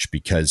too much,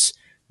 because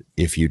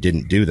if you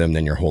didn't do them,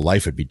 then your whole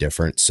life would be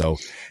different. So,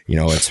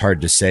 it's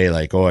hard to say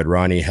like, oh, had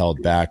Ronnie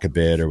held back a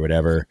bit or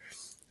whatever.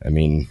 I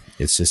mean,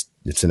 it's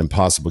an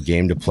impossible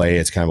game to play.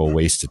 It's kind of a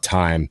waste of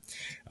time.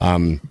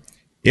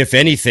 If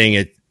anything,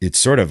 it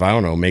sort of, I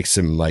don't know, makes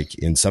him, like,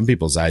 in some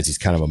people's eyes, he's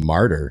kind of a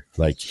martyr.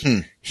 Like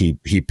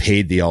he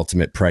paid the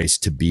ultimate price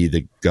to be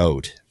the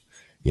GOAT,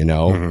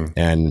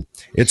 and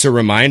it's a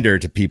reminder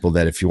to people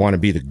that if you want to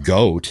be the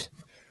GOAT,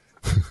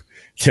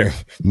 there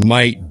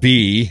might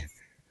be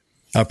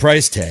a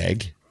price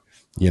tag,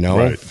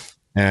 right.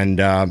 And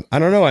I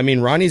don't know. I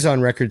mean, Ronnie's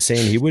on record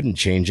saying he wouldn't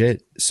change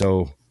it.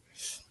 So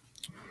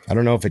I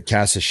don't know if it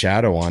casts a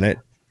shadow on it.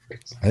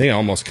 I think it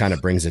almost kind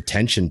of brings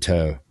attention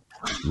to,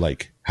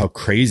 like, how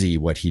crazy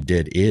what he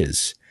did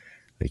is.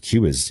 Like, he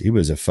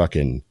was a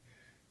fucking,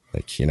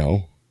 like,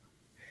 Well,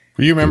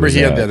 you remember he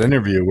had that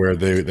interview where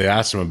they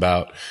asked him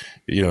about,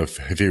 if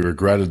he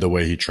regretted the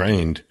way he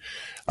trained.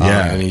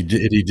 Yeah. And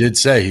he did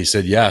say, he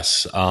said,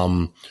 yes.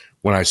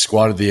 When I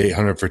squatted the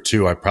 800 for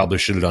 2, I probably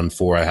should have done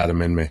 4. I had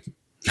them in me.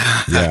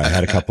 Yeah. I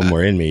had a couple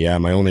more in me. Yeah.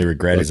 My only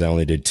regret is I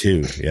only did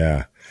 2.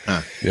 Yeah.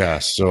 Yeah.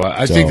 So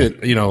I think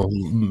that,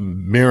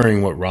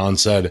 mirroring what Ron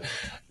said,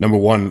 number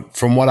one,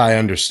 from what I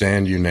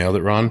understand, you nailed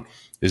it, Ron,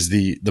 is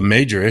the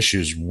major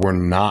issues were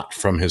not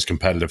from his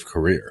competitive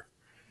career.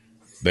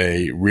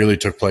 They really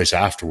took place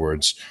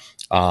afterwards.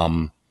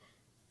 And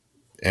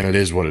it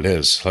is what it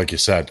is, like you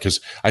said,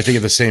 because I think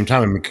at the same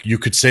time, I mean, you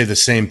could say the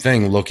same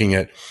thing looking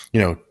at,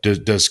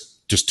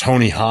 does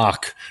Tony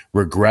Hawk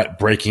regret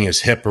breaking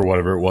his hip or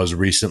whatever it was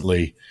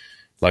recently?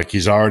 Like,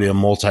 he's already a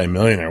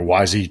multimillionaire.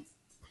 Why is he,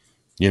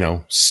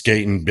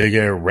 skating big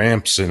air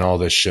ramps and all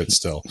this shit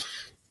still?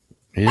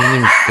 He didn't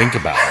even think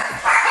about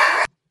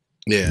it.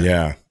 Yeah.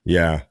 Yeah.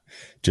 Yeah.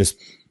 Just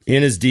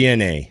in his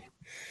DNA.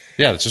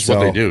 Yeah. That's just what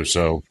they do.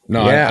 So,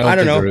 no, yeah, I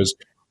don't think know. There is.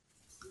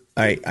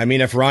 I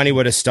mean, if Ronnie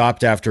would have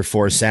stopped after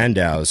 4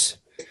 Sandows,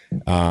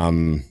 he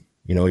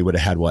would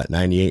have had what,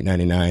 98,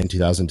 99,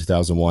 2000,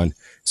 2001.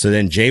 So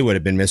then Jay would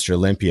have been Mr.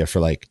 Olympia for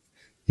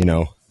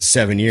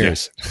 7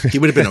 years. Yeah. He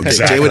would have been okay.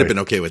 Exactly. Jay would have been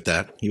okay with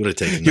that. He would have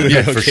taken that.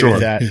 Yeah, for sure.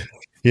 That,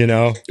 You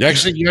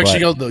actually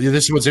go,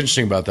 this is what's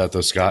interesting about that,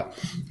 though, Scott,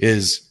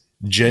 is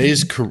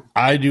Jay's.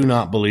 I do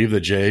not believe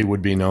that Jay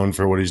would be known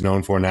for what he's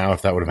known for now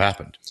if that would have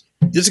happened.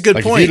 It's a good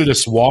point. If he'd have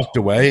just walked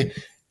away,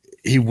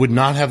 he would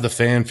not have the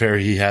fanfare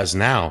he has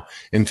now.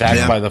 In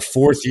fact, by the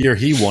 4th year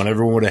he won,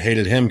 everyone would have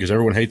hated him because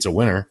everyone hates a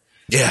winner.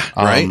 Yeah,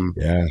 right.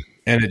 Yeah.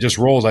 And it just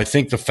rolls. I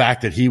think the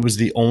fact that he was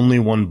the only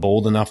one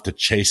bold enough to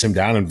chase him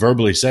down and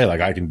verbally say,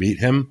 like, I can beat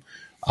him,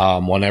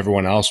 when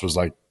everyone else was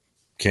like,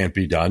 can't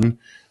be done.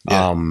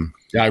 Yeah.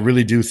 I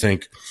really do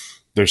think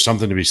there's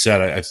something to be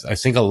said. I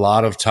think a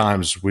lot of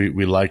times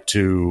we like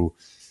to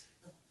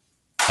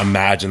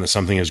imagine that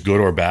something is good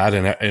or bad.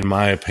 And in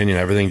my opinion,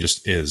 everything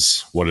just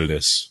is what it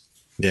is.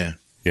 Yeah.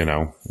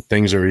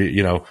 Things are,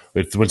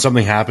 when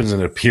something happens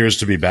and it appears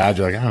to be bad,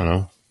 you're like, I don't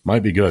know,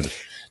 might be good.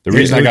 The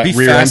reason I got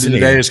rear-ended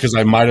today is because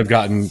I might have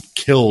gotten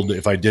killed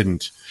if I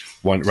didn't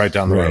went right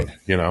down the road,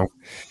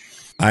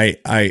 I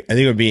think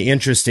it would be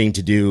interesting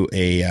to do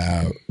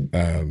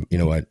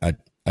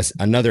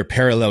another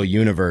parallel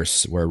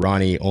universe where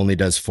Ronnie only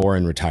does 4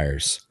 and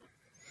retires,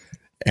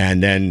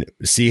 and then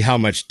see how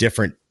much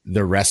different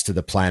the rest of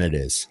the planet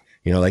is.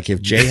 Like if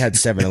Jay had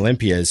 7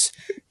 Olympias,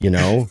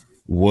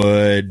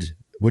 would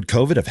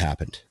COVID have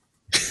happened?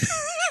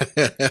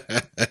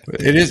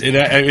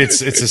 It's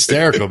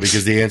hysterical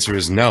because the answer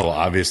is no.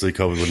 Obviously,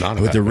 COVID would not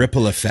have with happened. The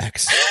ripple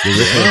effects.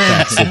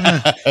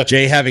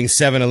 Jay having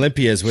 7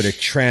 Olympias would have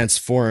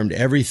transformed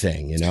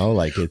everything.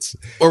 Like it's.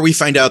 Or we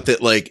find out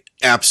that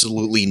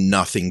absolutely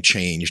nothing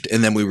changed,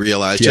 and then we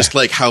realize just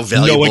how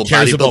valuable no one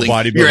cares about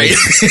bodybuilding.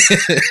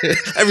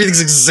 Right? Everything's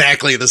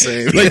exactly the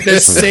same. Like the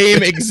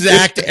same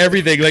exact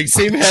everything. Like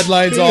same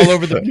headlines all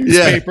over the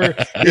newspaper.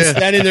 You're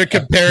standing there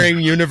comparing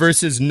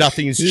universes.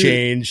 Nothing's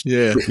changed.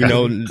 Yeah.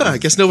 I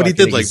guess nobody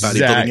did like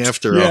bodybuilding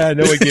after all. Yeah,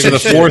 no one gave to the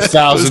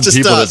 4,000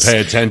 people that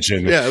pay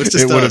attention. Yeah,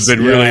 it would have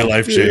been really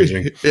life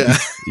changing. Yeah.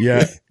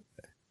 Yeah.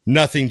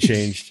 Nothing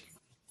changed.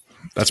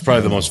 That's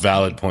probably the most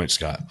valid point,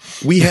 Scott.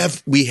 We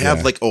have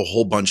a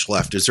whole bunch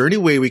left. Is there any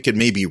way we could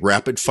maybe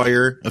rapid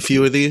fire a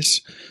few of these?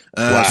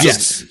 Wow.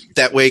 Yes.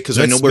 That way, because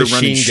I know we're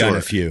running short.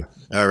 A few.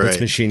 All right. Let's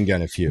machine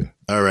gun a few.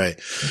 All right.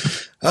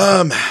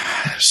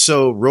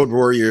 So Road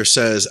Warrior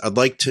says, I'd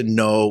like to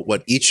know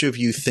what each of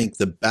you think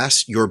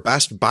your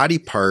best body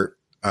part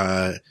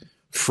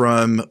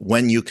from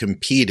when you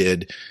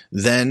competed,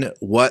 then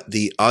what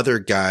the other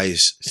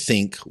guys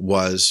think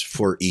was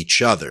for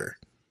each other.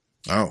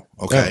 Oh,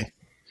 okay.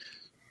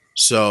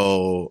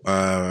 So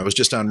I was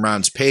just on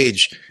Ron's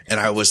page, and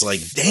I was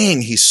like,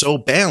 dang, he's so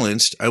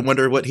balanced. I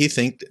wonder what he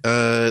think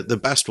the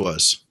best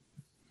was.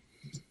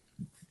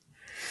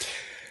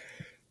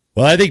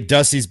 Well, I think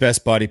Dusty's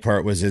best body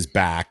part was his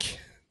back,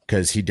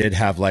 because he did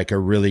have like a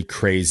really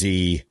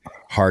crazy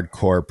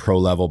hardcore pro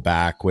level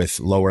back with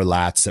lower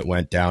lats that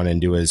went down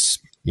into his,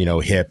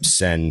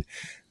 hips and,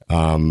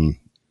 a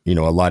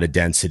lot of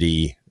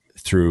density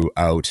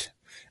throughout.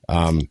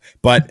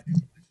 But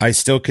I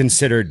still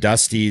consider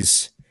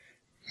Dusty's,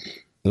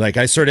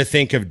 I sort of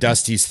think of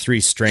Dusty's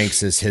three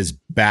strengths as his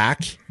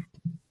back,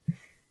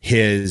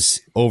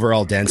 his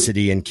overall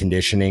density and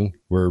conditioning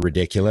were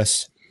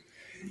ridiculous.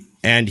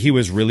 And he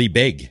was really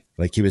big.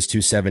 Like, he was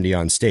 270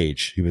 on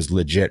stage. He was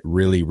legit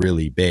really,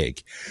 really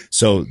big.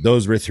 So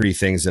those were three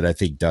things that I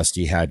think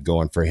Dusty had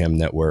going for him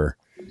that were,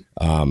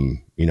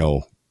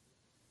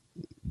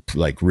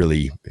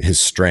 really his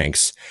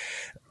strengths.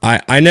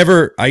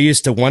 I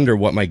used to wonder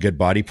what my good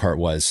body part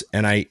was.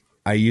 And I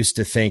used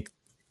to think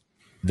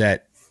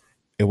that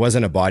it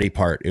wasn't a body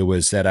part. It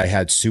was that I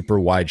had super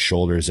wide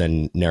shoulders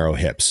and narrow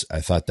hips.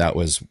 I thought that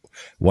was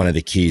one of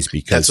the keys,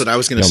 because that's what I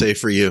was going to say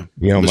for you.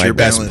 My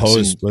best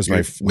pose was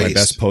my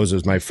best pose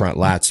was my front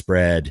lat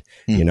spread.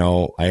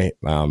 I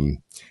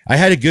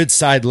had a good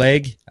side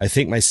leg. I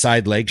think my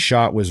side leg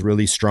shot was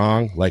really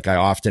strong. Like, I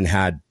often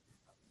had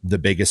the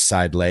biggest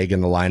side leg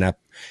in the lineup,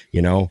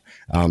 a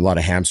lot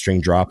of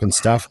hamstring drop and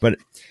stuff, but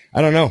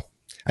I don't know.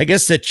 I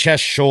guess the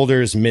chest,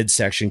 shoulders,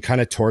 midsection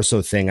kind of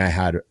torso thing I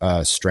had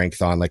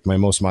strength on, like my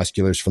most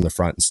musculars from the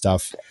front and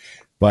stuff.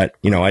 But,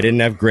 I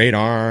didn't have great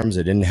arms.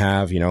 I didn't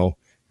have,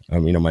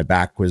 my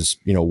back was,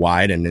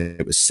 wide and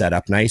it was set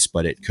up nice,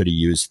 but it could have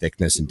used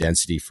thickness and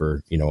density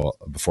for,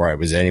 before I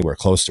was anywhere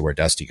close to where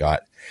Dusty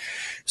got.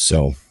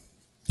 So,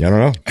 I don't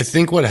know. I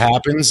think what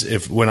happens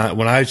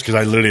because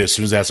I literally, as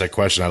soon as I asked that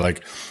question, I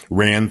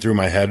ran through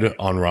my head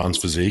on Ron's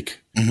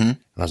physique. Mm-hmm. And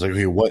I was like,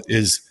 okay,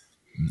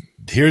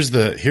 here's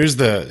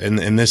the,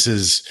 and this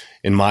is,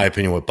 in my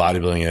opinion, what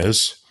bodybuilding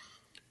is.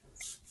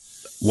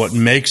 What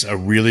makes a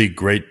really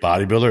great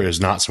bodybuilder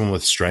is not someone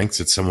with strengths.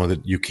 It's someone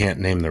that you can't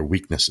name their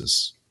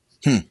weaknesses.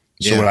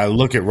 So when I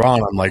look at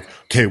Ron, I'm like,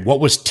 okay, what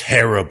was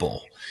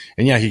terrible?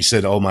 And yeah, he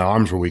said, oh, my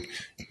arms were weak.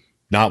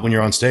 Not when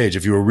you're on stage.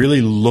 If you were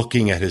really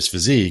looking at his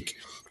physique,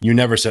 you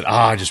never said,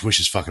 I just wish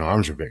his fucking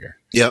arms were bigger.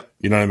 Yep.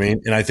 You know what I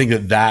mean? And I think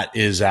that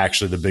is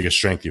actually the biggest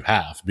strength you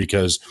have,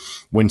 because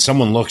when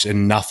someone looks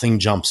and nothing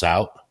jumps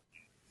out,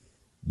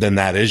 then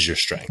that is your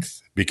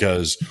strength,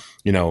 because,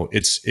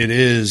 it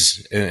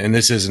is, and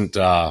this isn't,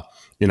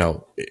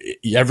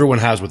 everyone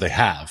has what they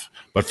have.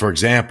 But for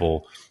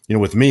example,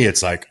 with me,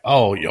 it's like,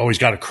 oh, he's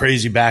got a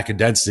crazy back and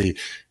density.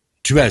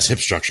 Too bad his hip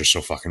structure is so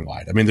fucking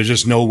wide. I mean, there's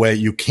just no way.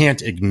 You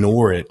can't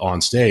ignore it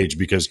on stage,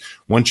 because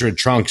once you're in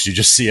trunks, you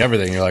just see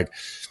everything. You're like,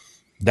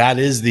 that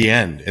is the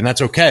end. And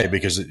that's okay,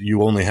 because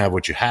you only have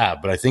what you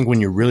have. But I think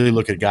when you really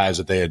look at guys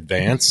that they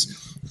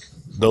advance,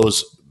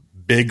 those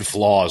big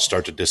flaws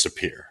start to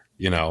disappear,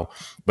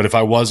 But if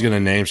I was going to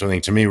name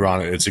something, to me,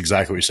 Ron, it's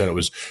exactly what you said. It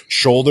was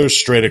shoulders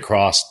straight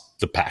across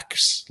the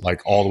pecs,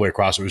 like all the way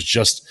across. It was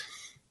just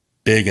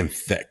big and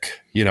thick,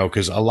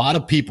 because a lot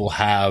of people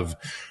have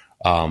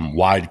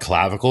wide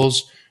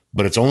clavicles,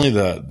 but it's only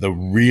the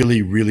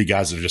really, really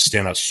guys that just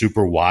stand out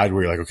super wide,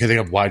 where you're like, okay, they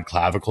have wide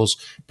clavicles,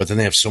 but then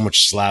they have so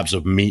much slabs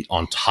of meat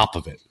on top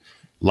of it,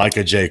 like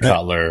a Jay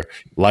Cutler,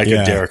 like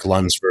a Derek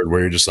Lunsford,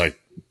 where you're just like,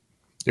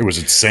 it was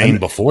insane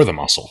before the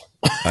muscle.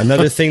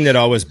 Another thing that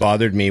always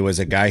bothered me was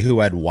a guy who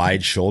had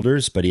wide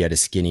shoulders, but he had a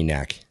skinny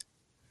neck.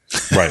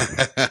 Right.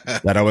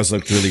 That always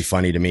looked really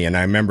funny to me. And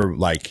I remember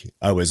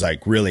I was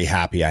really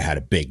happy I had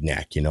a big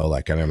neck,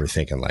 I remember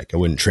thinking I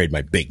wouldn't trade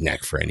my big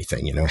neck for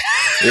anything, Big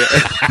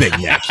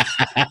neck.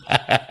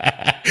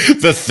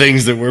 The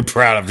things that we're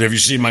proud of. Have you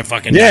seen my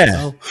fucking neck?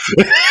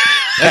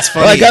 That's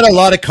funny. Well, I got a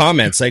lot of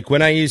comments.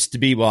 When I used to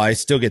be, I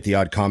still get the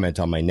odd comment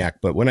on my neck,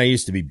 but when I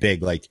used to be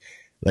big,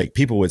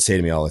 people would say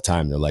to me all the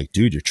time, they're like,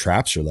 dude, your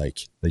traps are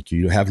like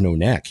you have no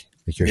neck.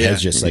 Your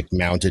head's just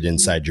mounted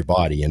inside your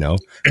body, And I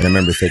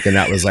remember thinking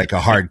that was a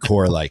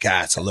hardcore,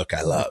 it's a look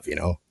I love,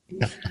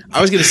 I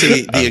was going to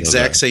say the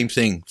exact same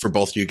thing for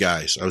both you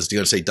guys. I was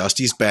going to say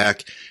Dusty's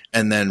back,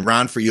 and then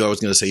Ron, for you, I was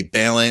going to say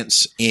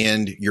balance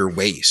and your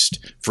waist,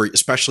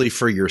 especially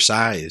for your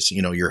size,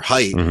 your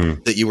height,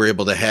 that you were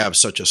able to have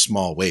such a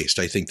small waist.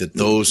 I think that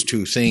those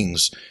two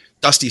things.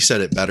 Dusty said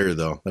it better,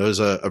 though. That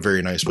was a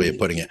very nice way of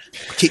putting it.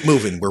 Keep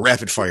moving. We're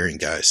rapid firing,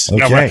 guys.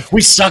 Okay.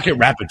 We suck at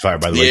rapid fire,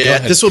 by the way. Yeah,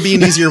 this will be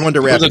an easier one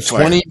to rapid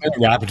fire. 20-minute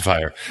rapid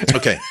fire.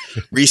 Okay.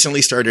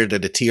 Recently started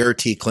at a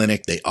TRT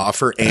clinic. They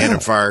offer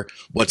Anavar.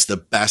 What's the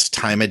best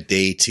time of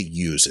day to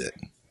use it?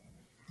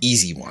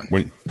 Easy one.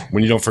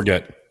 When you don't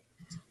forget.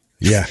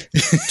 Yeah.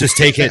 Just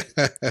take it.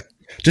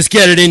 Just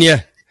get it in you.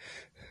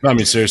 No, I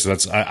mean, seriously,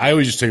 I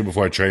always just take it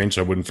before I train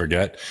so I wouldn't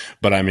forget.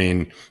 But I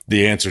mean,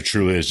 the answer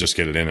truly is just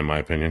get it in my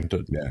opinion.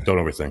 Don't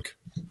overthink.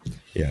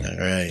 Yeah. All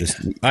right.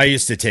 I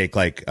used to take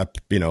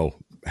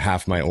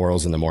half my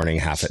orals in the morning,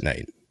 half at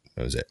night.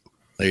 That was it.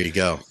 There you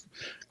go.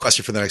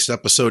 Question for the next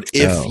episode.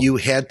 If you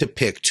had to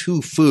pick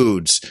 2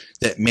 foods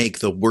that make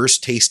the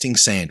worst tasting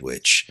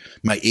sandwich,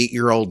 my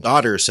 8-year-old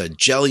daughter said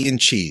jelly and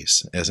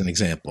cheese as an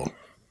example.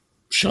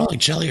 She don't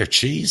like jelly or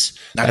cheese?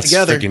 Not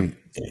together.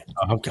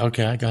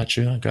 Okay, I got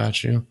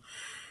you.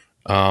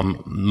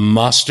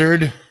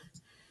 Mustard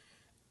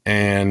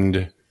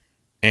and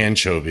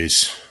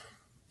anchovies.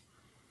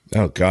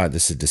 Oh God,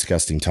 this is a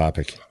disgusting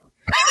topic.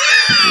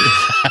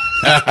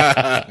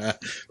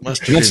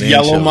 Mustard. It's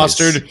yellow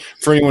mustard.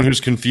 For anyone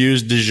who's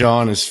confused,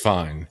 Dijon is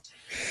fine.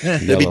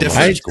 That'd be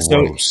different.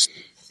 Gross.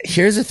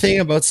 Here's the thing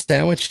about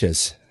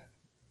sandwiches.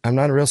 I'm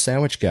not a real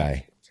sandwich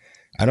guy.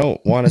 I don't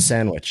want a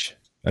sandwich.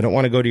 I don't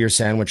want to go to your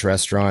sandwich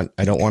restaurant.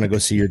 I don't want to go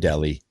see your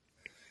deli.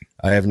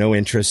 I have no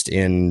interest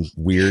in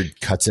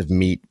weird cuts of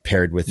meat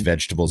paired with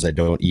vegetables I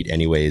don't eat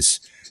anyways,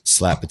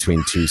 slapped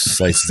between 2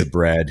 slices of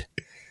bread.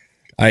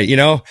 I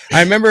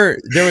remember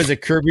there was a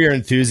Curb Your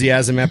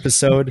Enthusiasm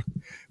episode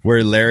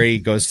where Larry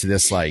goes to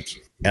this like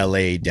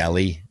LA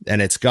deli,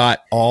 and it's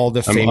got all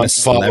the famous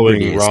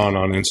celebrities. Ron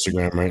on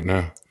Instagram right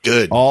now.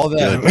 Good. All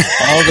the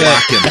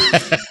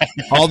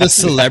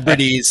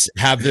celebrities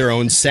have their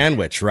own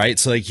sandwich, right?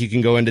 So like you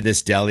can go into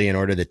this deli and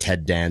order the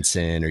Ted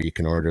Danson, or you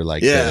can order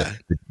like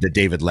the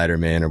David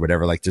Letterman or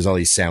whatever. Like there's all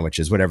these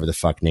sandwiches, whatever the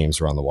fuck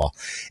names were on the wall.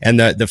 And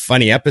the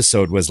funny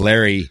episode was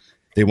Larry,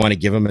 they want to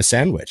give him a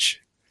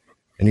sandwich.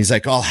 And he's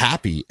like all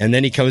happy. And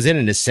then he comes in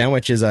and his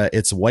sandwich is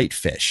it's white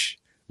fish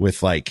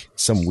with like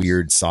some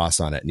weird sauce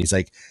on it. And he's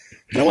like,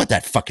 I don't want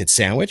that fucking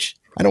sandwich.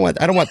 I don't want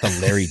the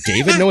Larry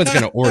David. No one's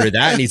going to order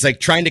that. And he's like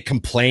trying to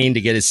complain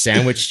to get his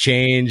sandwich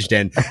changed.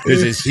 And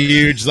there's this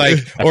huge like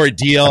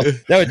ordeal.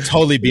 That would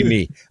totally be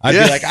me. I'd be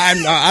like,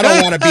 I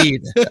don't want to be,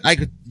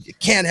 you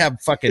can't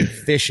have fucking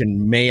fish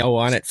and mayo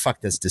on it.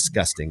 Fuck, that's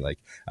disgusting. Like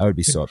I would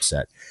be so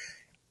upset.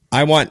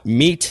 I want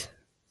meat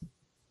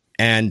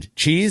and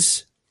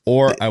cheese,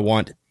 or I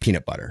want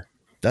peanut butter.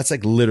 That's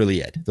like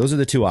literally it. Those are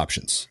the 2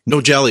 options. No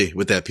jelly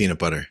with that peanut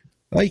butter.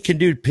 Well, you can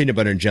do peanut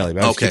butter and jelly,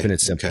 but I'm keeping it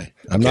simple. Okay.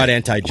 I'm not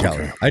anti-jelly.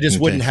 Okay. I just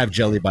wouldn't have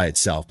jelly by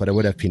itself, but I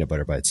would have peanut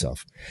butter by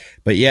itself.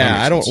 But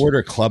yeah, I don't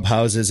order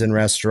clubhouses in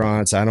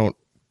restaurants. I don't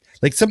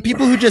like some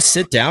people who just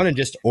sit down and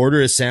just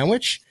order a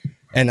sandwich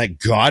and like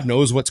God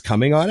knows what's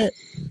coming on it.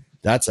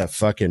 That's a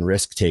fucking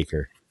risk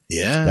taker.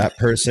 Yeah. That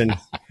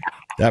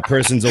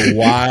person's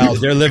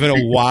they're living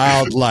a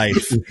wild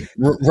life.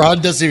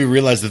 Rod doesn't even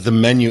realize that the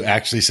menu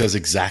actually says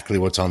exactly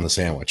what's on the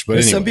sandwich.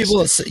 But some people,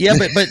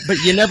 but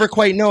you never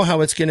quite know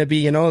how it's going to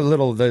be.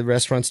 The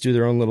restaurants do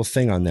their own little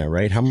thing on there,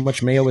 right? How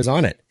much mayo is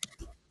on it?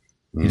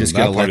 You just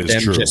gotta let them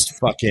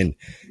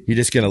you're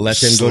just gonna let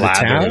them go to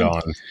town.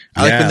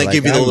 I like when they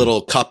give you the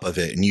little cup of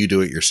it and you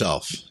do it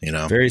yourself.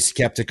 Very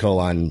skeptical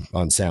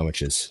on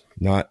sandwiches.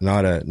 Not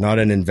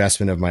an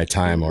investment of my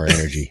time or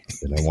energy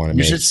that I want to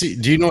make. You should see.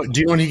 Do you know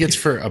what he gets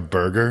for a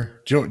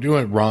burger? Do you know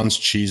what Ron's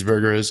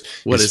cheeseburger is?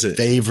 What is it?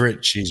 Favorite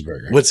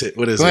cheeseburger. What's it?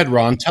 What is it? Go ahead,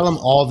 Ron. Tell him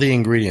all the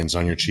ingredients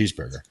on your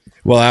cheeseburger.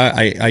 Well,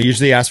 I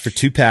usually ask for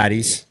 2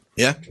 patties.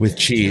 Yeah. With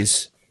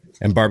cheese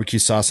and barbecue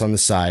sauce on the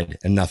side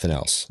and nothing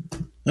else.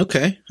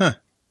 Okay. Huh.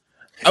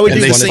 I would do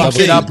the same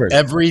thing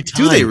every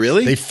time. Do they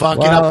really? They fuck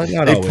it up.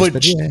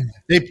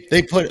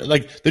 They put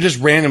like they're just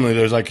randomly.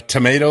 There's like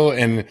tomato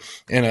and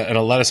a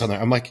lettuce on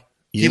there. I'm like,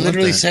 he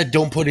literally said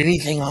don't put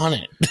anything on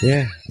it.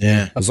 Yeah,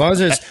 yeah. As long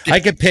as I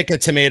could pick a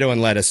tomato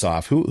and lettuce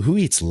off. Who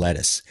eats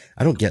lettuce?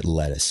 I don't get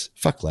lettuce.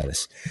 Fuck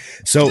lettuce.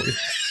 So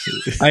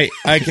I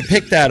could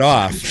pick that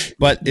off,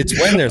 but it's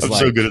when there's I'm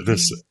so good at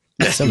this.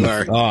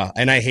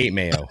 And I hate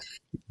mayo.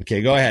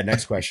 Okay, go ahead.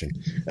 Next question.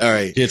 All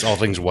right. It's all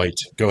things white.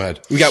 Go ahead.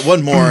 We got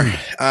one more.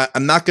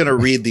 I'm not going to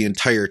read the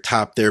entire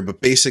top there, but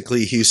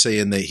basically he's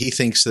saying that he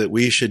thinks that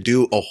we should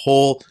do a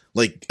whole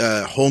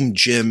home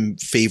gym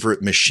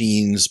favorite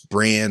machines,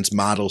 brands,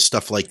 models,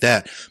 stuff like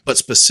that. But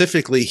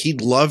specifically,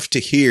 he'd love to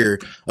hear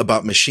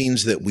about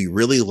machines that we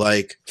really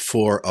like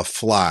for a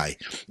fly,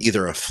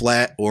 either a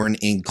flat or an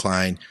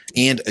incline,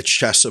 and a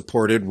chest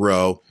supported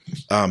row,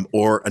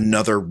 or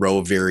another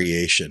row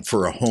variation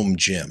for a home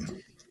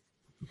gym.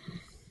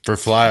 For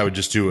fly, I would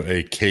just do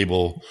a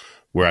cable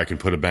where I can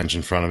put a bench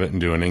in front of it and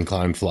do an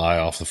incline fly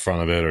off the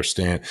front of it or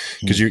stand,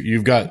 because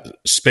you've got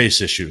space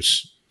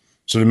issues.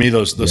 So to me,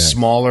 the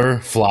smaller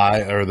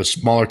fly or the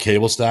smaller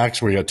cable stacks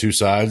where you got 2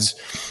 sides,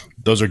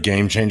 those are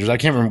game changers. I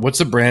can't remember what's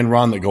the brand,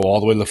 Ron, that go all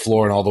the way to the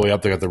floor and all the way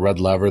up. They got the red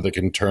lever that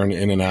can turn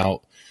in and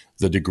out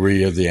the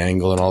degree of the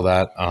angle and all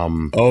that.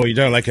 You're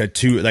doing like a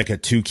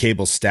 2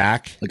 cable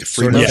stack, like a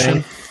free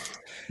motion.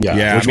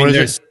 Yeah. Which one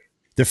is it?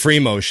 The free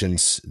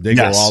motions, they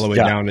go all the way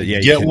down to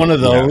get one of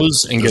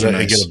those and get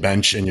a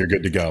bench and you're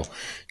good to go.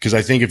 Because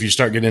I think if you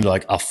start getting into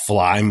like a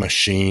fly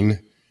machine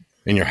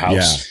in your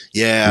house,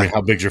 I mean,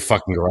 how big's your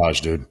fucking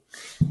garage, dude?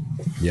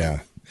 Yeah.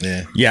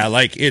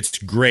 Like it's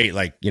great.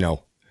 Like,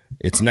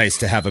 it's nice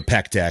to have a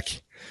pec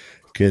deck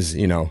because,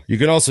 you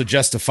can also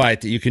justify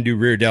it that you can do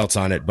rear delts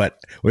on it. But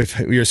if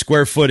your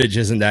square footage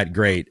isn't that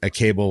great,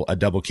 a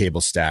double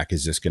cable stack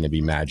is just going to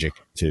be magic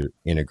to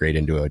integrate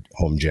into a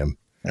home gym.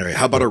 All right.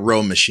 How about a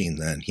row machine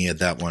then? He had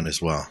that one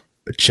as well.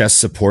 A chest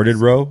supported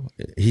row,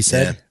 he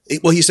said.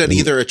 Well, he said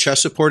either a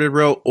chest supported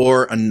row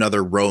or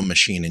another row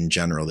machine in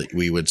general that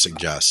we would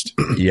suggest.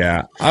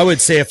 Yeah. I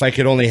would say if I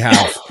could only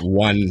have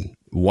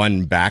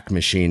one back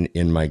machine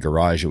in my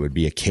garage, it would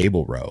be a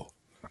cable row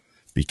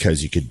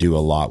because you could do a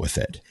lot with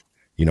it.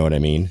 You know what I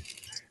mean?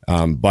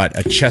 But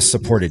a chest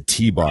supported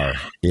T-bar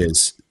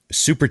is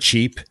super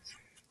cheap.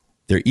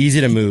 They're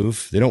easy to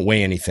move. They don't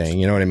weigh anything.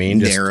 You know what I mean?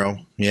 Just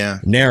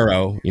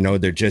narrow. You know,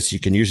 they're just, you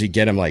can usually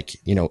get them like,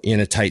 you know, in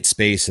a tight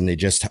space, and they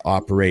just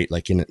operate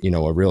like in, you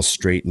know, a real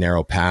straight,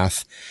 narrow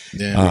path.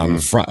 Yeah.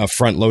 A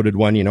front loaded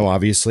one, you know,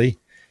 obviously,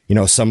 you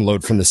know, some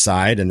load from the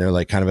side, and they're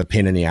like kind of a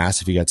pain in the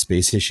ass if you got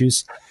space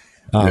issues.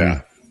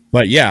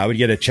 But yeah, I would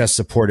get a chest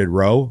supported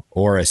row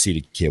or a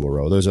seated cable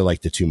row. Those are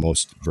like the two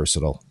most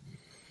versatile.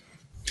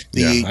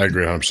 I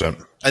agree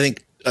 100%. I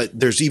think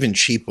there's even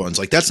cheap ones.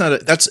 Like that's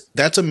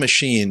a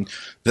machine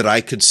that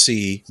I could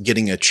see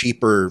getting a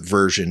cheaper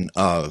version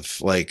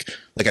of. Like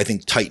I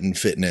think Titan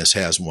Fitness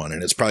has one,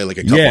 and it's probably like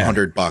a couple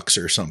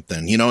 $100 or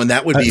something, you know, and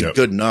that would be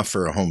good enough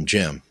for a home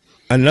gym.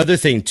 Another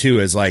thing too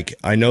is like,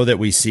 I know that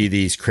we see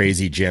these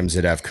crazy gyms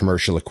that have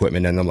commercial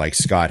equipment in them. Like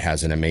Scott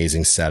has an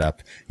amazing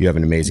setup. You have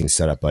an amazing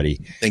setup,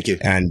 buddy. Thank you.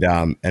 And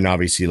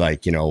obviously,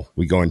 like, you know,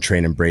 we go and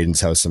train in Braden's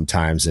house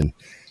sometimes and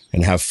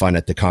have fun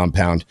at the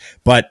compound.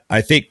 But I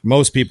think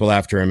most people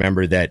have to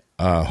remember that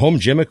home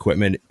gym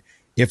equipment,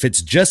 if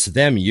it's just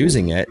them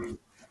using it,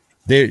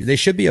 they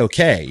should be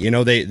okay. You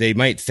know, they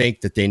might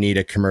think that they need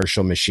a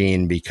commercial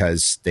machine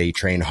because they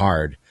train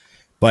hard,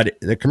 but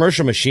the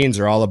commercial machines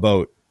are all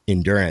about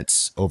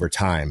endurance over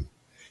time.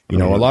 You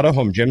know, a lot of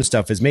home gym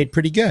stuff is made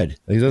pretty good.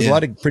 Like, there's a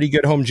lot of pretty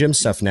good home gym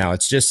stuff now.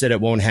 It's just that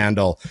it won't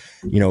handle,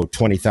 you know,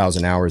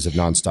 20,000 hours of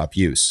nonstop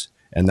use.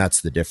 And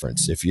that's the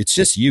difference. If it's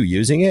just you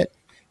using it,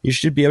 you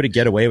should be able to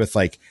get away with,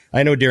 like,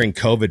 I know during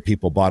COVID,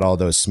 people bought all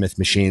those Smith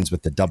machines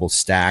with the double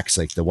stacks,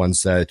 like the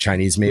ones,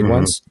 Chinese made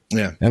ones.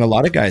 Yeah. And a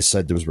lot of guys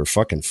said those were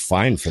fucking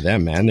fine for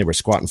them, man. They were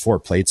squatting 4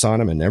 plates on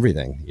them and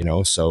everything, you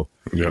know? So,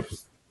 you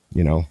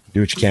know,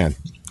 do what you can.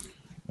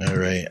 All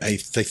right. I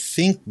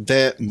think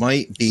that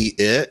might be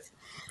it.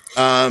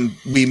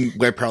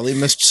 I probably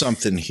missed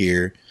something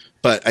here,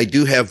 but I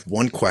do have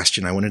one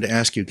question I wanted to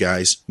ask you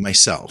guys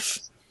myself.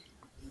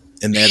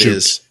 And that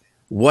is,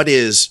 what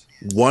is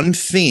one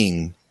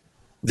thing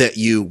that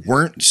you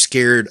weren't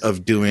scared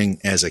of doing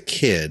as a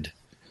kid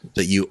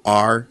that you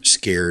are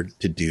scared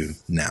to do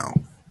now?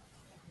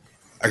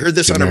 I heard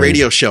this on a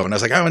radio show, and I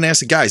was like, I want to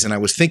ask the guys. And I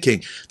was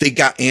thinking they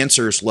got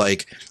answers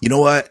like, you know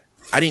what?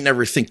 I didn't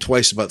ever think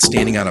twice about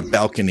standing on a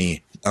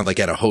balcony, like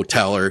at a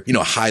hotel or, you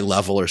know, high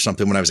level or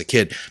something when I was a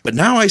kid. But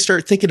now I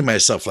start thinking to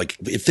myself, like,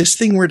 if this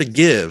thing were to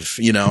give,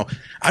 you know,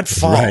 I'd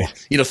fall.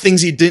 Right. You know,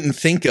 things you didn't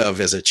think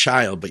of as a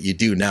child, but you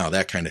do now,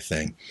 that kind of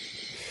thing.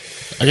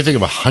 I can think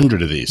of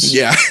 100 of these.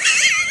 Yeah.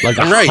 Like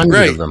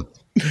 100 of them.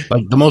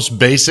 Like the most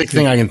basic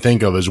thing I can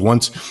think of is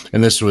once,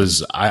 and this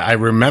was, I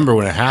remember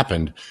when it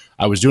happened,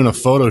 I was doing a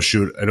photo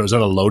shoot and it was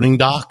at a loading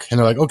dock, and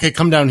they're like, okay,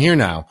 come down here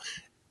now.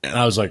 And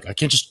I was like, I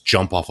can't just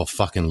jump off a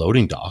fucking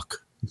loading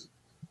dock.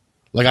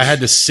 Like I had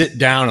to sit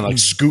down and like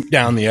scoot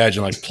down the edge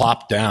and like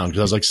plop down because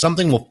I was like,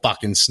 something will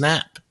fucking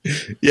snap.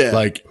 Yeah.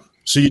 Like,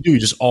 so you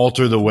just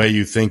alter the way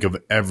you think of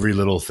every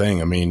little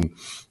thing. I mean,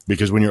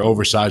 because when you're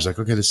oversized, like,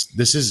 okay,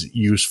 this is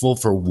useful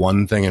for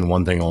one thing and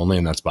one thing only,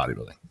 and that's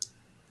bodybuilding.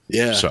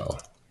 Yeah. So,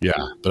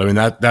 yeah. But I mean,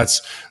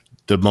 that's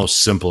the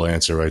most simple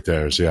answer right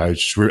there. So yeah,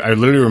 I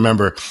literally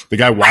remember the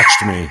guy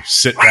watched me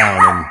sit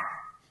down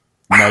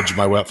and nudge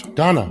my wife.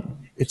 Donna,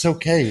 it's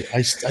okay.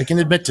 I can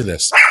admit to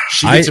this.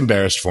 She gets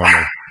embarrassed for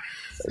me.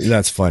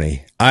 That's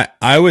funny.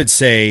 I would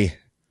say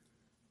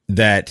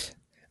that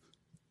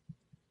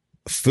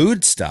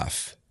food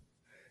stuff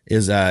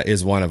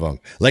is one of them.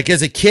 Like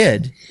as a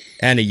kid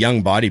and a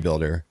young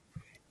bodybuilder,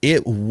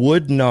 it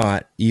would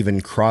not even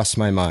cross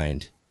my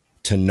mind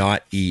to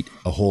not eat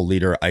a whole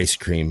liter of ice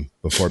cream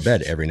before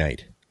bed every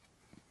night.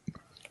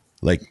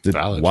 Like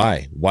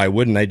why? Why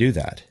wouldn't I do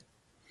that?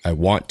 I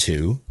want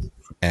to,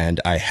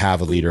 and I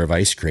have a liter of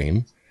ice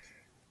cream.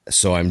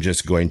 So I'm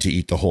just going to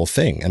eat the whole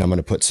thing, and I'm going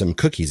to put some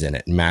cookies in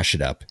it and mash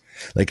it up.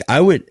 Like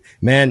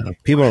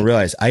people don't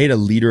realize I ate a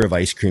liter of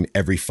ice cream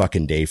every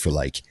fucking day for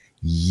like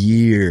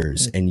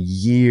years and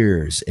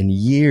years and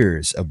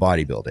years of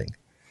bodybuilding.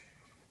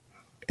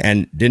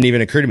 And didn't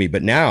even occur to me.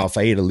 But now if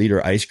I ate a liter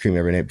of ice cream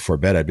every night before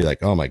bed, I'd be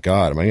like, oh my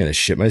God, am I going to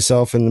shit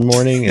myself in the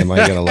morning? Am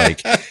I going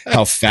to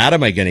how fat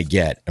am I going to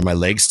get? Are my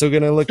legs still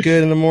going to look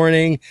good in the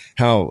morning?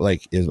 Am I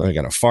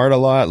going to fart a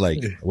lot?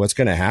 Like what's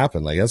going to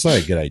happen? Like, that's not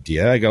a good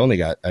idea. I don't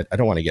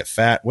want to get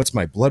fat. What's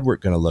my blood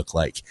work going to look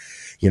like?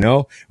 You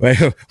know,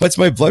 what's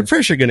my blood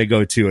pressure going to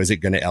go to? Is it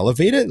going to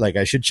elevate it? Like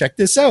I should check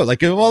this out.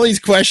 Like all these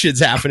questions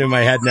happen in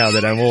my head now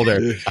that I'm older,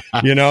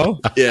 you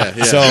know?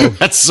 Yeah. So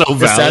that's so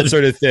valid. It's that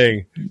sort of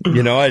thing,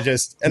 you know, I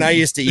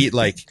used to eat,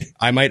 like,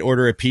 I might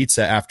order a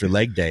pizza after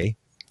leg day.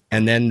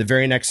 And then the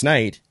very next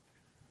night,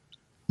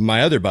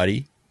 my other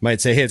buddy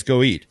might say, hey, let's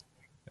go eat.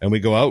 And we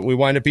go out and we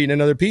wind up eating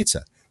another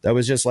pizza. That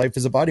was just life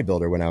as a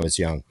bodybuilder when I was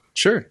young.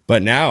 Sure.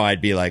 But now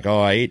I'd be like,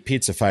 oh, I ate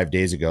pizza 5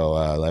 days ago.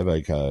 I have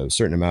like a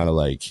certain amount of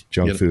like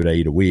junk food I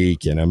eat a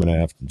week, and I'm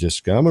going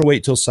to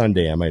wait till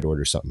Sunday. I might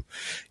order something,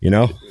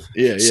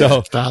 Yeah.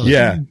 So,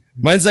 yeah,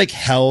 mine's like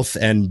health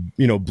and,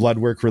 blood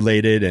work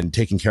related and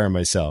taking care of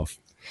myself.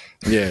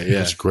 Yeah.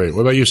 That's great.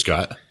 What about you,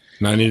 Scott?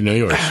 Now I need to know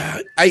yours.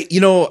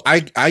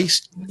 I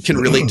can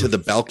relate to the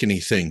balcony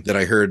thing that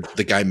I heard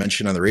the guy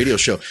mention on the radio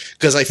show,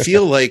 because I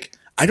feel like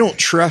I don't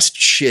trust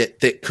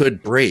shit that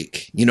could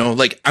break,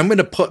 like I'm going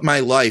to put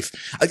my life,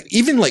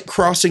 even like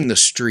crossing the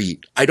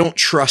street. I don't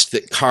trust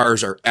that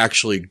cars are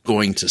actually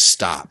going to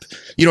stop.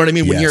 You know what I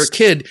mean? Yes. When you're a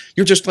kid,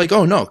 you're just like,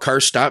 oh no,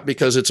 cars stop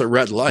because it's a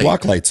red light.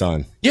 Walk lights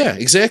on. Yeah,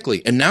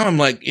 exactly. And now I'm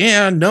like,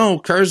 yeah, no,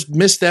 cars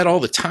miss that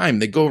all the time.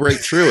 They go right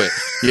through it.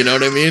 You know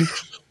what I mean?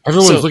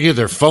 Everyone's looking at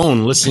their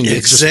phone, listening to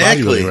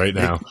exactly right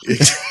now.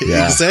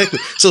 Exactly.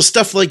 So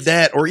stuff like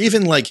that, or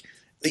even like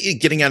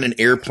getting on an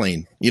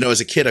airplane, as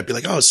a kid, I'd be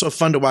like, oh, it's so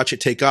fun to watch it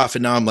take off.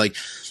 And now I'm like,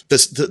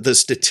 the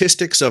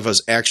statistics of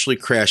us actually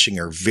crashing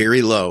are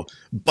very low.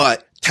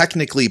 But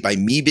technically, by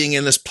me being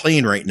in this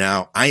plane right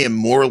now, I am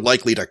more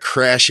likely to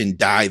crash and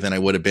die than I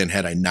would have been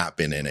had I not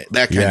been in it.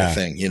 That kind of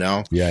thing,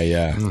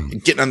 Yeah.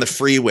 Getting on the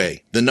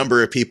freeway, the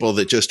number of people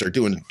that just are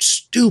doing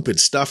stupid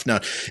stuff now.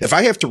 If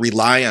I have to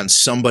rely on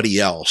somebody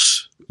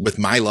else with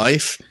my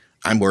life,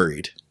 I'm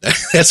worried.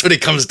 That's what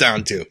it comes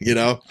down to,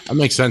 That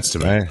makes sense to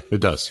me. Right. It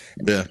does.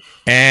 Yeah.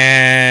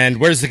 And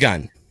where's the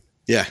gun?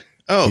 Yeah.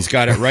 Oh, he's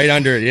got it right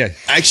under it. Yeah.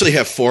 I actually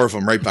have 4 of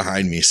them right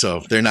behind me.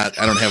 So I don't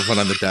have one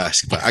on the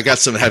desk, but I got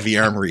some heavy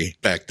armory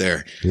back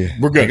there. Yeah.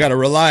 We're good. I got to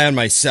rely on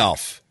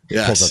myself.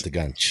 Yes. Pulls out the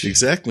gun.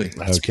 Exactly.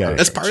 That's okay.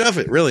 That's part of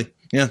it, really.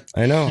 Yeah.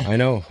 I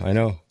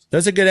know.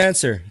 That's a good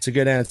answer. It's a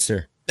good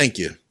answer. Thank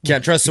you.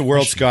 Can't trust the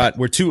world, Scott.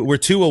 We're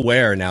too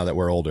aware now that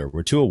we're older.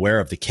 We're too aware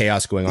of the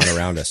chaos going on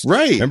around us.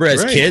 Right. Remember,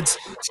 as kids,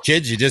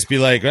 you just be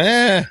like,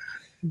 Yeah.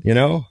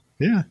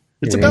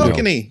 It's a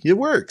balcony. It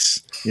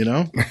works.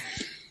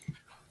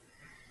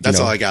 That's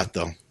all I got,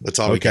 though. That's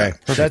all we got.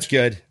 That's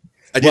good.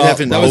 I did have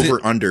an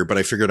over-under, but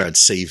I figured I'd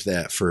save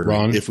that for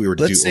Ron, if we were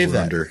to do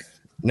over-under.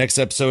 Next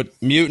episode,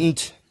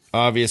 Mutant,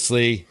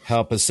 obviously,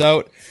 help us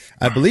out.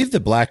 I believe the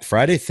Black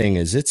Friday thing,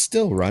 is it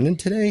still running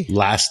today?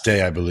 Last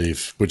day, I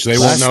believe, which they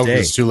won't know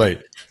because it's too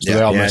late. So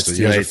they all missed it.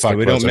 You guys are fucked.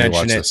 We don't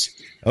mention it.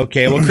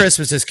 Okay, well,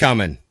 Christmas is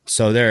coming.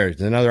 So there's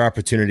another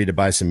opportunity to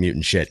buy some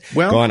mutant shit.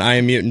 Well, go on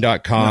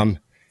IamMutant.com.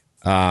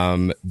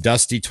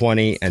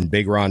 Dusty20 and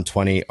Big Ron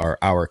 20 are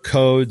our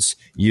codes.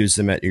 Use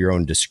them at your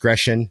own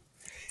discretion.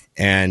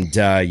 And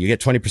you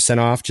get 20%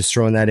 off. Just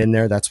throwing that in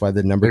there. That's why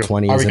the number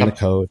 20 is in the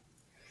code.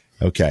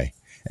 Okay.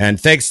 And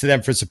thanks to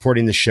them for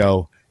supporting the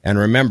show. And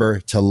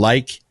remember to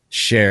like,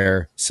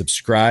 share,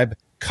 subscribe,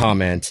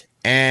 comment,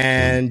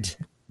 and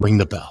ring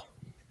the bell.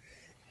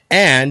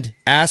 And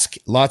ask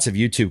lots of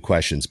YouTube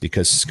questions,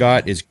 because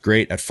Scott is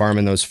great at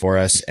farming those for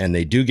us, and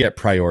they do get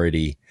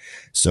priority.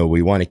 So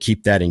we want to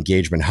keep that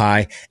engagement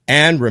high.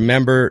 And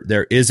remember,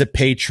 there is a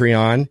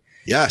Patreon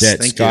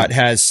that Scott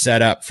has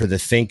set up for the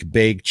Think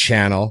Big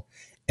channel,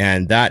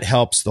 and that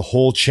helps the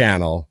whole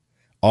channel.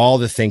 All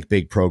the Think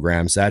Big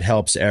programs, that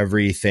helps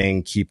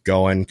everything keep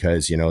going,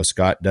 because,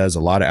 Scott does a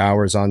lot of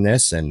hours on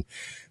this, and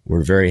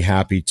we're very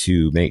happy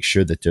to make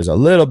sure that there's a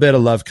little bit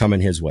of love coming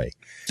his way.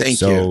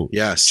 Thank you.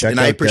 Yes. And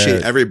I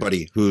appreciate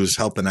everybody who's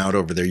helping out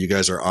over there. You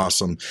guys are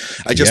awesome.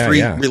 I just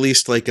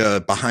released like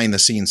a behind the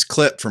scenes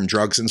clip from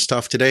Drugs and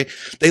Stuff today.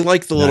 They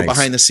like the little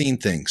behind the scene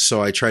things.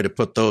 So I try to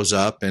put those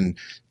up and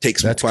take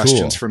some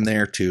questions from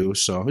there too.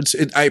 So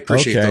I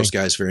appreciate those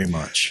guys very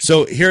much.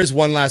 So here's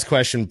one last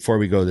question before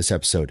we go this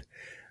episode.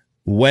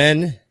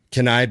 When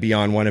can I be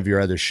on one of your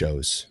other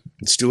shows?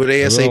 Let's do it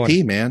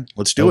ASAP, man.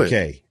 Let's do it.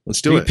 Okay.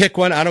 Let's do it. Pick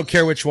one. I don't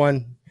care which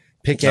one.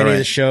 Pick any of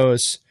the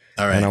shows.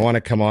 All right. And I want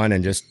to come on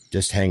and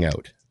just hang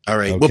out. All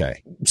right.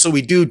 Okay. Well, so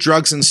we do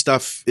Drugs and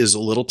Stuff is a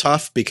little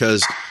tough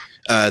because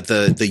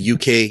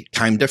the UK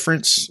time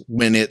difference,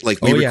 when it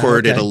we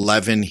record at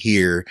 11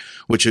 here,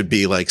 which would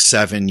be like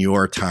 7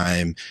 your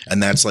time,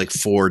 and that's like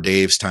 4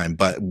 Dave's time.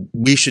 But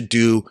we should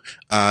do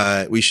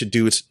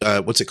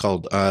what's it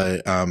called?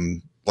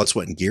 Blood,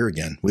 Sweat, and Gear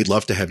again. We'd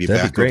love to have you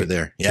back over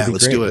there. Yeah,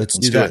 let's do it. Let's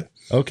do it.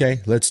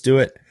 Okay, let's do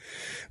it.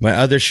 My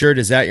other shirt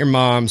is at your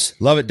mom's.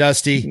 Love it,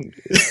 Dusty.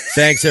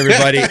 Thanks,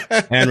 everybody.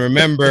 And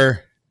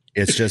remember,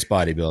 it's just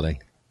bodybuilding.